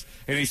Knocks,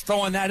 and he's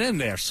throwing that in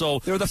there. So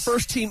they were the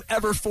first team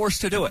ever forced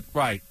to do it.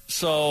 Right.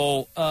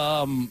 So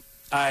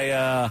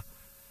I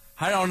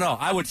don't know.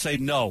 I would say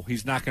no.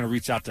 He's not going to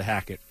reach out to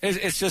Hackett.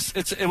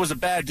 It was a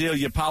bad deal.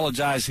 You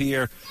apologize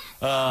here.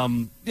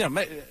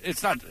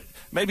 It's not.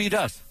 Maybe he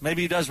does.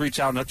 Maybe he does reach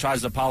out and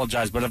tries to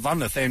apologize. But if I'm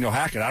Nathaniel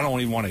Hackett, I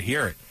don't even want to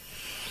hear it.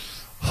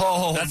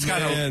 Oh,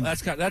 man.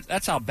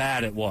 That's how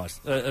bad it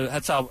was.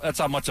 That's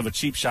how much of a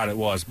cheap shot it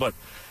was. But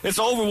it's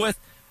over with.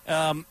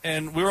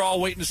 And we were all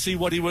waiting to see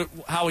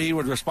how he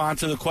would respond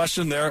to the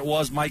question. There it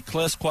was, Mike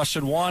Kliss,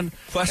 question 1.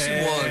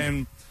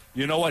 And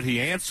you know what?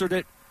 He answered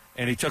it,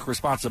 and he took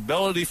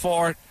responsibility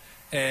for it.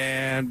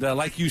 And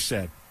like you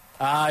said,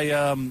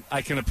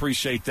 I can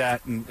appreciate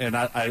that, and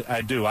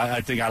I do.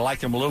 I think I like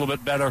him a little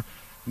bit better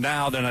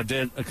now than I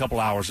did a couple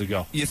hours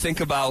ago. You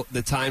think about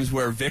the times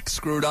where Vic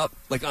screwed up,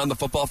 like on the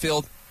football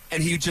field,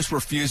 and he just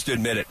refused to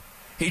admit it.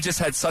 He just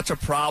had such a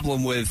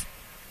problem with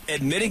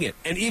admitting it.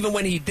 And even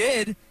when he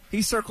did,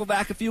 he circled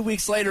back a few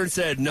weeks later and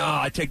said, "No,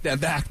 I take that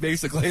back."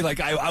 Basically, like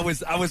I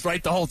was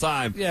right the whole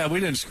time. Yeah, we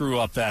didn't screw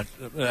up that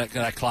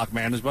clock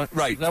management.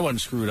 Right, that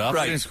wasn't screwed up.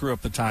 Right. We didn't screw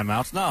up the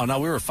timeouts. No,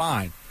 we were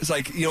fine. It's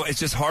like it's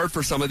just hard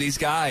for some of these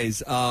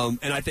guys. And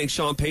I think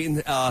Sean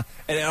Payton. And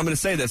I'm going to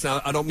say this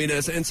now. I don't mean it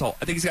as an insult.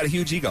 I think he's got a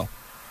huge ego.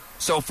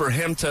 So for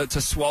him to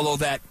swallow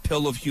that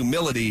pill of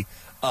humility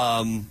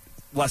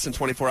less than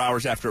 24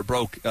 hours after it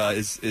broke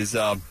is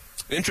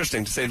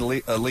interesting to say the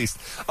least.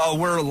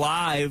 We're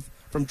live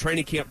from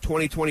Training Camp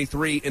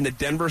 2023 in the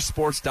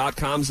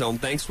DenverSports.com zone.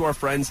 Thanks to our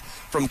friends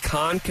from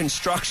Con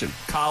Construction,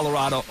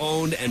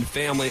 Colorado-owned and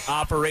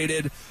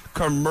family-operated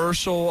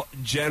commercial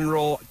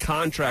general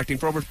contracting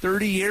for over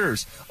 30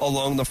 years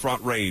along the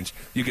Front Range.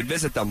 You can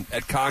visit them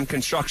at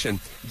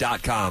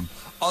conconstruction.com.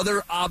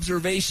 Other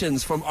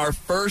observations from our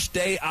first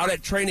day out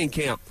at training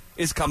camp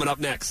is coming up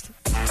next.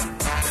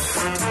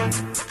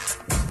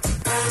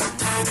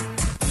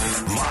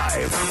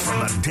 Live from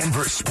the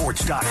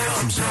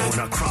DenverSports.com zone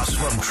across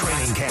from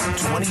Training Camp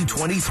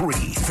 2023,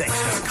 thanks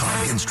to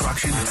Con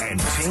Construction and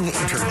Ting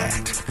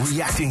Internet.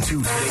 Reacting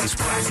to today's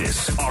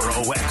practice,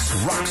 ROX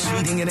Rocks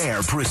Heating and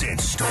Air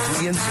presents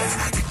Stokley and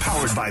Zach,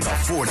 powered by the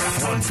Ford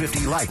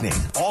F-150 Lightning,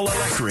 all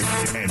electric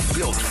and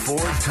built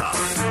Ford tough.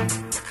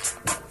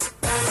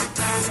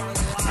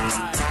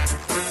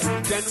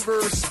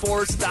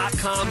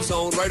 DenverSports.com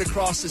zone, right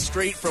across the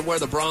street from where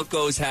the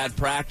Broncos had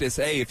practice.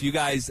 Hey, if you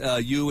guys,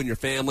 you and your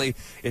family,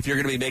 if you're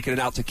going to be making it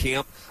out to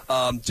camp,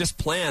 just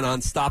plan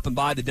on stopping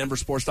by the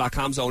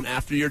DenverSports.com zone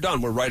after you're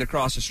done. We're right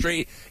across the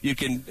street. You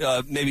can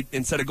maybe,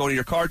 instead of going to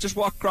your car, just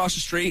walk across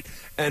the street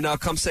and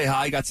come say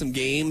hi. Got some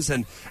games.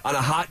 And on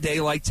a hot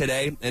day like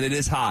today, and it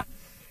is hot,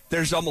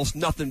 there's almost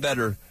nothing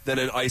better than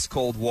an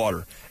ice-cold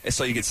water. And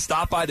so you can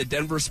stop by the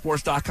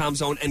DenverSports.com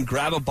zone and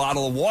grab a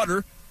bottle of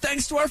water,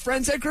 thanks to our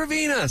friends at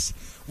Gravinas.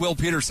 Will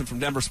Peterson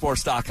from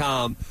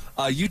DenverSports.com.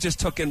 You just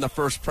took in the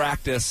first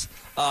practice.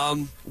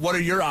 What are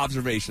your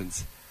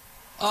observations?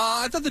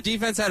 I thought the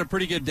defense had a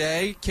pretty good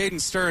day. Caden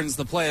Stearns,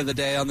 the play of the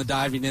day on the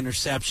diving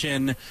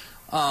interception.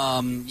 We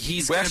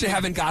actually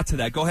haven't got to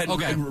that. Go ahead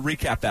and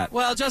recap that.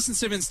 Well, Justin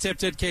Simmons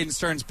tipped it. Caden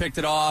Stearns picked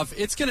it off.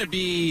 It's going to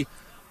be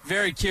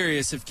very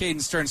curious if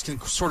Caden Stearns can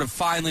sort of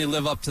finally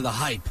live up to the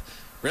hype.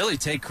 Really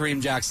take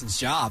Kareem Jackson's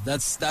job.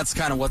 That's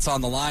kind of what's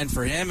on the line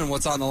for him and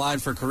what's on the line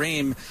for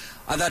Kareem.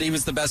 I thought he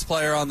was the best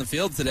player on the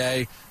field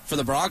today for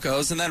the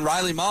Broncos. And then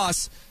Riley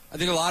Moss, I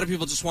think a lot of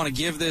people just want to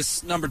give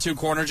this number 2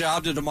 corner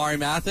job to Damari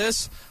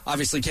Mathis.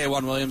 Obviously,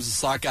 K1 Williams is a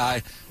slot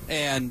guy.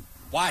 And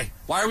why?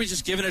 Why are we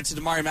just giving it to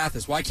Damari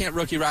Mathis? Why can't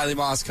rookie Riley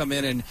Moss come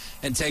in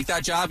and take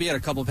that job? He had a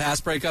couple pass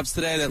breakups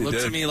today that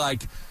looked to me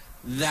like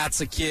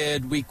that's a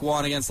kid week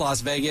 1 against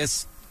Las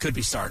Vegas could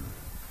be starting.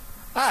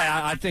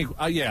 I think,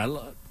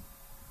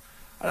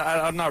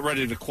 I'm not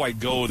ready to quite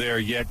go there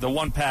yet. The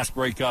one pass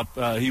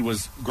breakup, he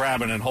was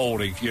grabbing and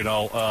holding,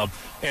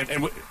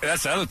 and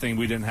that's the other thing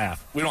we didn't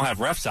have. We don't have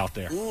refs out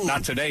there,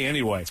 not today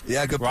anyway.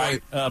 Yeah, good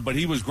point. But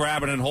he was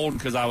grabbing and holding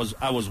because I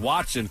was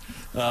watching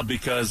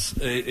because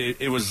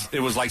it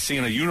was like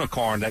seeing a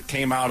unicorn that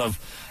came out of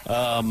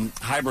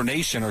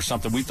hibernation or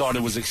something. We thought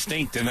it was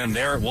extinct, and then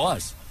there it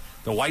was.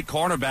 The white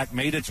cornerback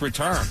made its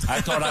return.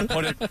 I thought I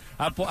put it.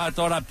 I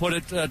thought I put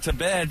it to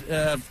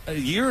bed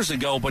years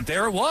ago, but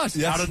there it was,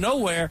 out of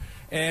nowhere.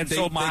 And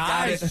so my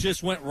eyes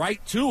just went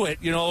right to it,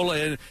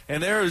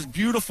 and there is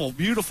beautiful,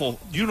 beautiful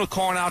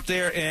unicorn out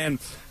there. And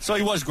so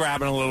he was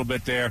grabbing a little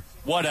bit there.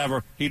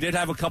 Whatever. He did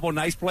have a couple of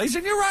nice plays,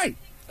 and you're right.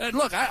 And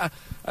look, I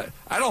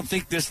don't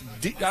think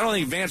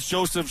Vance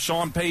Joseph,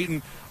 Sean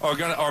Payton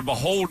are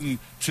beholden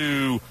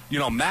to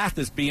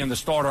Mathis being the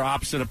starter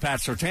opposite of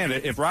Pat Surtain.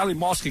 If Riley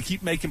Moss can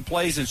keep making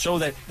plays and show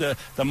that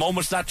the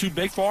moment's not too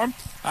big for him,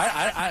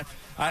 I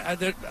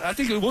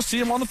think we'll see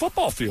him on the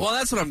football field. Well,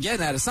 that's what I'm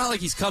getting at. It's not like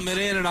he's coming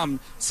in and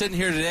I'm sitting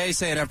here today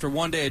saying after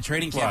one day of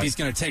training camp he's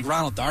going to take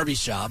Ronald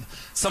Darby's job,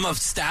 some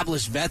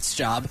established vet's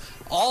job.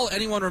 All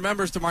anyone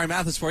remembers Damari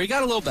Mathis for, he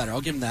got a little better,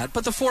 I'll give him that.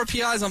 But the 4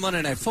 PIs on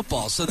Monday Night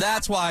Football, so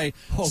that's why.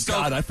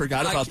 God, I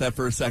forgot about that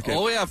for a second.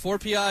 Oh, yeah, 4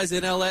 PIs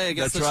in L.A.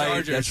 against the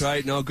Chargers. That's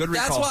right. No, good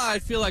recall. That's why I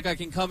feel like I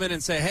can come in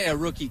and say, hey, a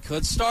rookie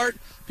could start.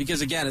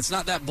 Because, again, it's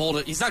not that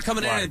bold. He's not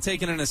coming in and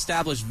taking an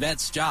established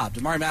vet's job.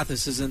 Damari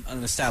Mathis isn't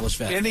an established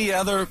vet. Any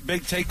other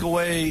big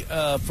takeaway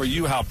for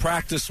you, how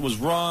practice was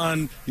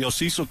run?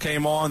 Cecil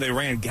came on. They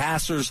ran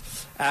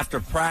gassers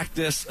after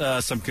practice,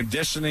 some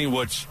conditioning,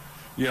 which,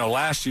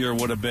 last year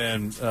would have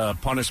been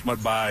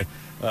punishment by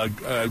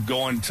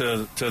going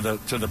to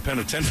the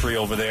penitentiary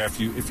over there if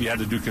you had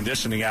to do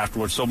conditioning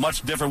afterwards. So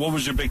much different. What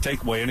was your big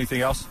takeaway?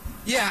 Anything else?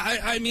 Yeah,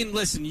 I mean,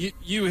 listen,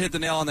 you hit the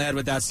nail on the head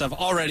with that stuff.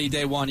 Already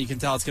day one, you can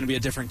tell it's going to be a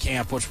different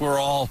camp, which we're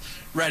all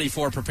ready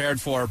for, prepared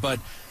for.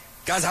 But,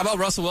 guys, how about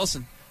Russell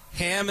Wilson?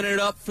 Hamming it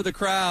up for the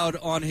crowd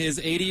on his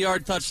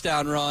 80-yard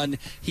touchdown run.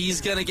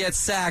 He's going to get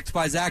sacked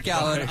by Zach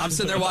Allen. I'm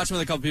sitting there watching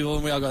with a couple people,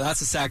 and we all go,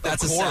 that's a sack,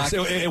 that's a sack.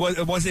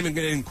 It wasn't even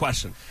in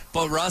question.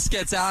 But Russ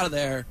gets out of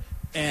there,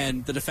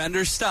 and the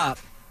defenders stop.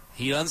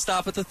 He doesn't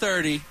stop at the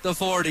 30, the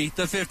 40,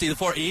 the 50, the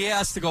 40. He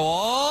has to go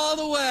all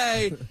the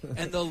way.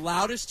 And the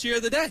loudest cheer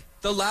of the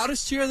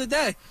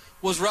day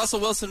was Russell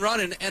Wilson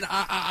running. And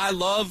I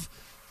love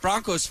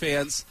Broncos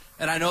fans,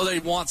 and I know they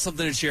want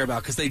something to cheer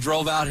about because they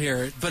drove out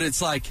here. But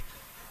it's like,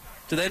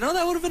 do they know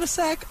that would have been a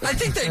sack? I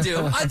think they do.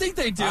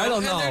 I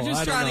don't know. And they're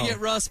just trying to get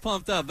Russ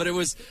pumped up. But it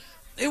was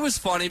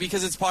funny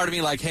because it's part of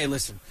me like, hey,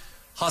 listen.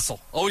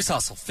 Hustle. Always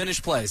hustle.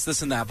 Finish plays.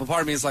 This and that. But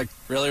part of me is like,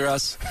 really,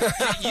 Russ?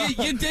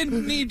 you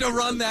didn't need to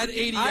run that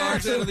 80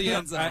 yards into the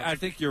end zone. I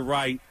think you're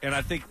right. And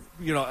I think,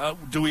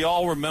 do we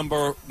all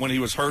remember when he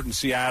was hurt in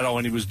Seattle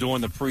and he was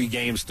doing the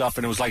pregame stuff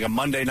and it was like a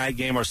Monday night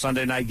game or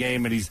Sunday night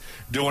game and he's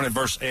doing it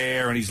versus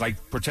air and he's like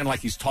pretending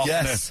like he's talking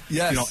to guys.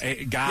 Yeah,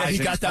 he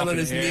got down on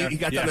his knee. He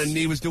got down on his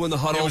knee, was doing the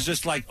huddle. It was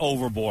just like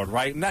overboard,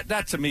 right? And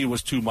that to me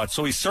was too much.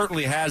 So he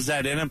certainly has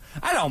that in him.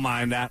 I don't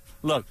mind that.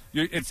 Look,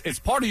 it's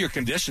part of your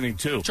conditioning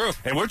too. True.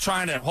 And we're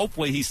trying to,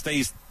 hopefully he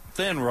stays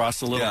thin,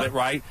 Russ, a little bit,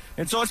 right?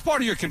 And so it's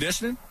part of your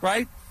conditioning,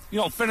 right?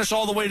 Finish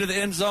all the way to the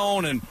end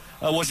zone. And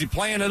was he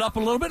playing it up a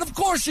little bit? Of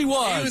course he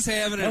was. He was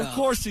hamming it up. Of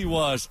course he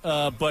was.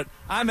 But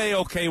I'm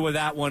A-okay with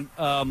that one.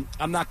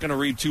 I'm not going to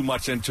read too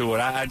much into it.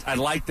 I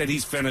like that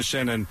he's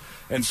finishing,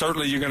 and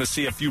certainly you're going to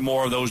see a few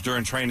more of those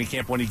during training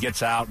camp when he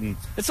gets out. And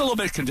it's a little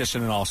bit of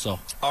conditioning also.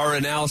 Our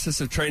analysis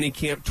of training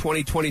camp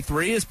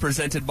 2023 is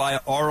presented by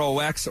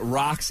ROX,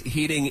 Rocks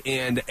Heating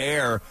and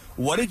Air.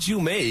 What did you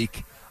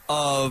make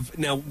of,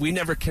 now we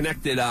never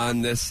connected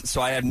on this, so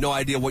I have no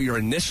idea what your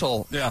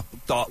initial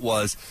thought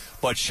was,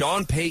 but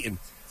Sean Payton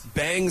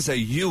bangs a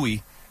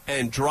Huey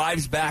and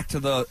drives back to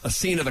the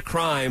scene of the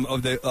crime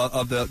of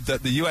the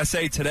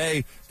USA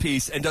Today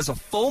piece and does a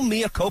full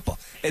mea culpa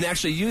and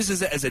actually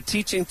uses it as a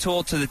teaching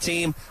tool to the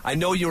team. I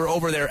know you were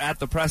over there at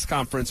the press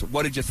conference.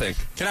 What did you think?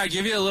 Can I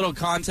give you a little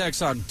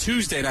context on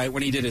Tuesday night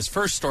when he did his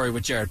first story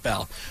with Jarrett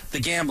Bell, the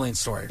gambling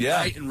story,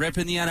 right? And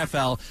ripping the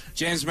NFL.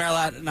 James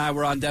Merrilat and I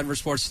were on Denver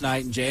Sports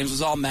Tonight, and James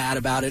was all mad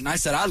about it, and I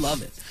said, I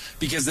love it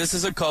because this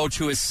is a coach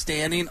who is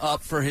standing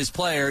up for his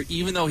player.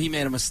 Even though he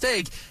made a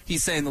mistake,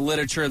 he's saying the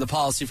literature, the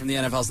policy from the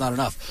NFL is not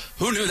enough.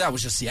 Who knew that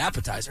was just the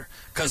appetizer?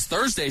 Because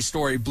Thursday's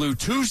story blew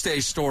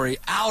Tuesday's story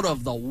out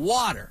of the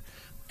water.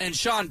 And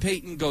Sean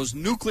Payton goes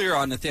nuclear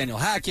on Nathaniel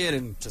Hackett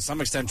and to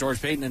some extent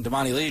George Payton and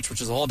Damani Leach,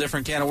 which is a whole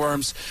different can of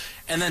worms.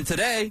 And then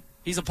today,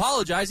 he's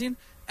apologizing,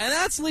 and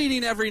that's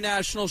leading every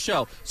national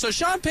show. So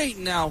Sean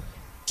Payton now,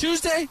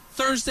 Tuesday,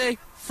 Thursday,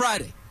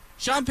 Friday.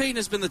 Sean Payton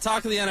has been the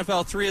talk of the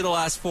NFL 3 of the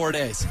last 4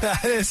 days.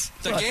 That is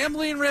the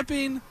gambling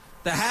ripping,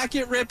 the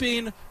Hackett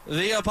ripping,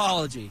 the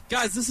apology.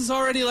 Guys, this is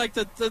already like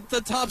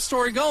the top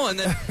story going.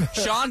 That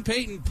Sean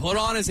Payton put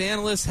on his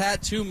analyst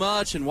hat too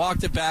much and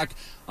walked it back.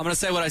 I'm going to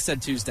say what I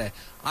said Tuesday.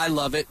 I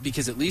love it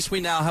because at least we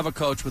now have a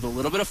coach with a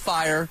little bit of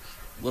fire,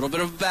 a little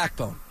bit of a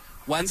backbone.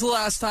 When's the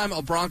last time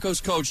a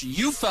Broncos coach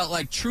you felt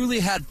like truly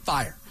had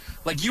fire?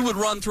 Like you would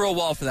run through a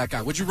wall for that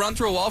guy. Would you run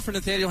through a wall for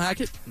Nathaniel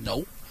Hackett?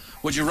 No.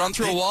 Would you run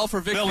through a wall for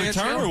Vic Fangio?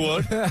 Turner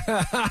would.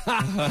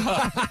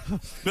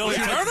 Billy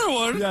Turner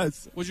would.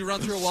 Yes. Would you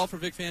run through a wall for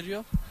Vic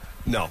Fangio?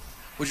 No.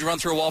 Would you run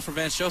through a wall for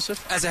Vance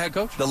Joseph as a head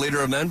coach? The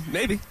leader of men?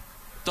 Maybe.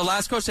 The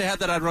last coach they had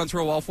that I'd run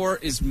through a wall for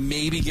is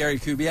maybe Gary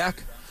Kubiak.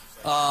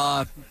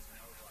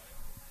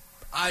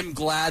 I'm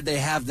glad they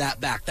have that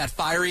back, that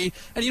fiery.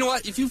 And you know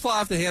what? If you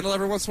fly off the handle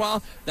every once in a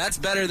while, that's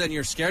better than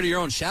you're scared of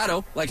your own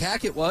shadow, like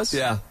Hackett was.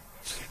 Yeah.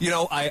 You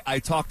know, I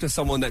talked to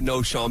someone that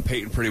knows Sean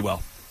Payton pretty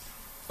well.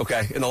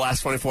 okay, in the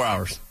last 24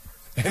 hours.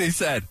 And he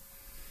said,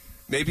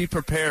 maybe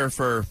prepare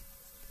for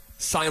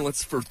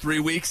silence for 3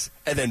 weeks,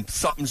 and then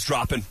something's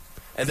dropping.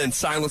 And then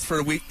silence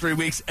for 3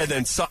 weeks, and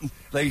then something.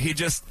 Like he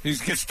gets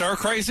stir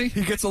crazy.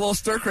 He gets a little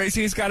stir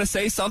crazy. He's got to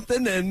say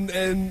something,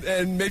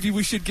 and maybe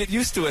we should get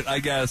used to it, I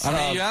guess. I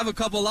mean, you have a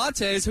couple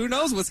lattes. Who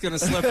knows what's going to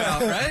slip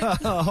out, right?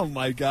 Oh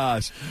my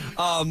gosh!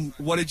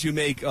 What did you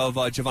make of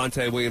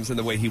Javonte Williams and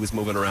the way he was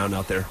moving around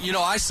out there? You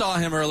know, I saw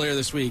him earlier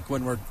this week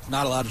when we're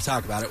not allowed to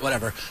talk about it.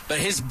 Whatever, but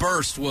his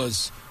burst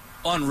was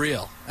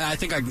unreal. And I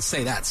think I can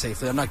say that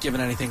safely. I'm not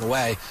giving anything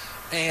away.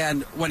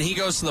 And when he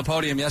goes to the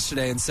podium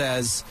yesterday and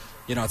says,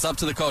 you know, it's up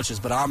to the coaches,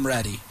 but I'm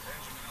ready.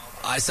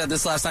 I said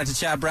this last night to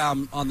Chad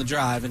Brown on the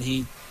drive, and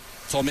he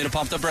told me to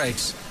pump the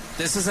brakes.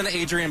 This is an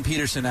Adrian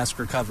Peterson-esque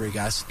recovery,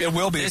 guys. It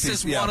will be. This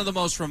is one of the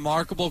most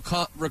remarkable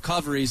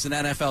recoveries in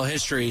NFL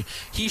history.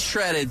 He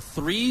shredded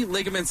 3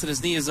 ligaments in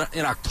his knees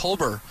in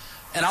October,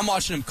 and I'm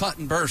watching him cut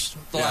and burst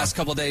the last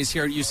couple of days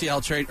here at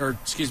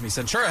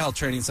Centura Health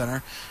Training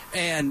Center.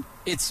 And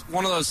it's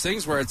one of those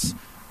things where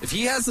if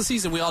he has the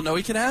season we all know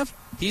he can have,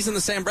 he's in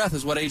the same breath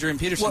as what Adrian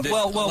Peterson did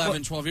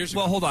 11, 12 years ago.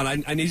 Well, hold on.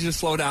 I need you to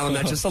slow down on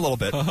that just a little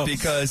bit,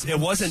 because it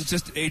wasn't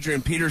just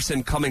Adrian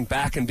Peterson coming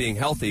back and being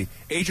healthy.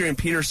 Adrian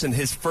Peterson,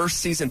 his first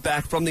season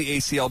back from the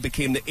ACL,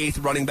 became the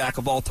 8th running back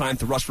of all time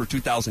to rush for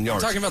 2,000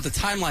 yards. I'm talking about the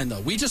timeline,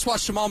 though. We just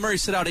watched Jamal Murray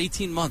sit out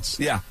 18 months.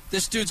 Yeah.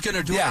 This dude's going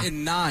to do it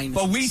in 9.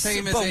 But we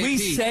we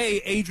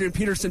say Adrian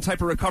Peterson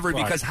type of recovery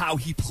because how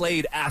he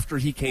played after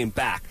he came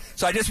back.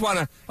 So I just want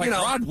to,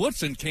 Rod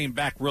Woodson came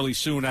back really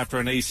soon after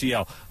an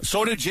ACL.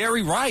 So did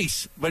Jerry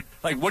Rice. But,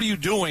 what are you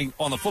doing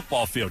on the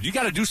football field? You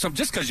got to do something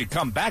just because you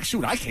come back.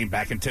 Shoot, I came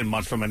back in 10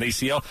 months from an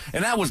ACL,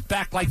 and that was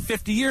back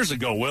 50 years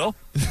ago, Will.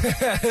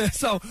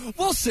 So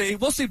we'll see.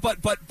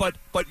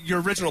 But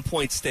your original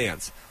point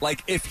stands.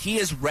 If he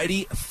is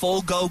ready,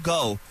 full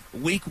go,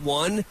 week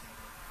 1,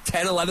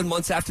 10, 11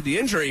 months after the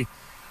injury,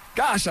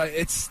 gosh,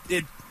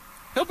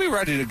 he'll be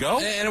ready to go.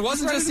 And it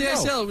wasn't just the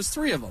ACL, it was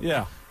 3 of them.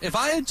 Yeah. If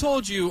I had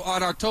told you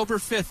on October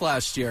 5th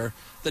last year,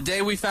 the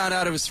day we found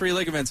out it was 3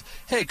 ligaments,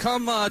 hey,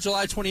 come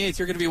July 28th,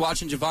 you're going to be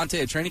watching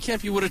Javonte at training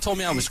camp, you would have told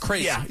me I was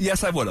crazy. Yeah,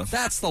 yes, I would have.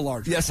 That's the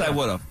large. Yes, I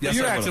would have. Yes,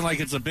 you're acting like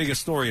it's the biggest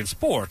story in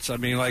sports. I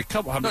mean,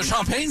 No,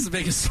 Sean Payton's the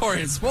biggest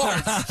story in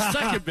sports.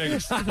 Second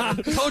biggest.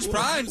 Coach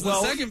Prime's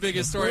the second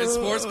biggest story in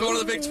sports, going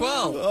to the Big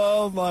 12.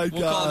 Oh, my God.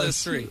 We'll call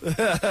this 3.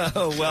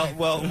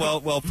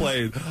 Well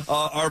played.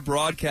 Our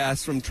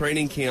broadcast from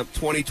Training Camp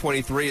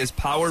 2023 is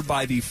powered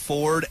by the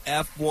Ford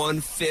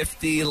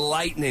F-150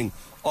 Lightning,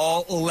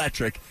 all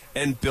electric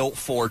and built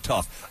Ford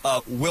tough.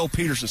 Will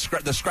Peterson,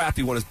 the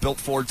scrappy one, is built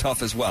Ford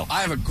tough as well.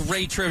 I have a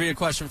great trivia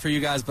question for you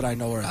guys, but I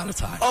know we're out of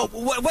time. Oh,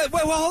 wait,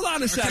 hold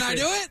on a second. Can I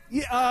do it?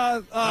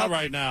 Yeah, not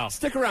right now.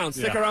 Stick around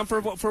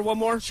for one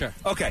more? Sure.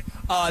 Okay.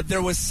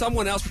 There was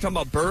someone else, we're talking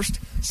about burst.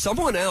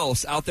 Someone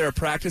else out there at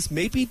practice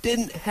maybe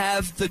didn't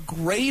have the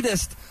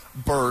greatest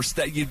burst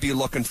that you'd be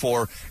looking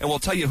for, and we'll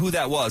tell you who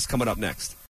that was coming up next.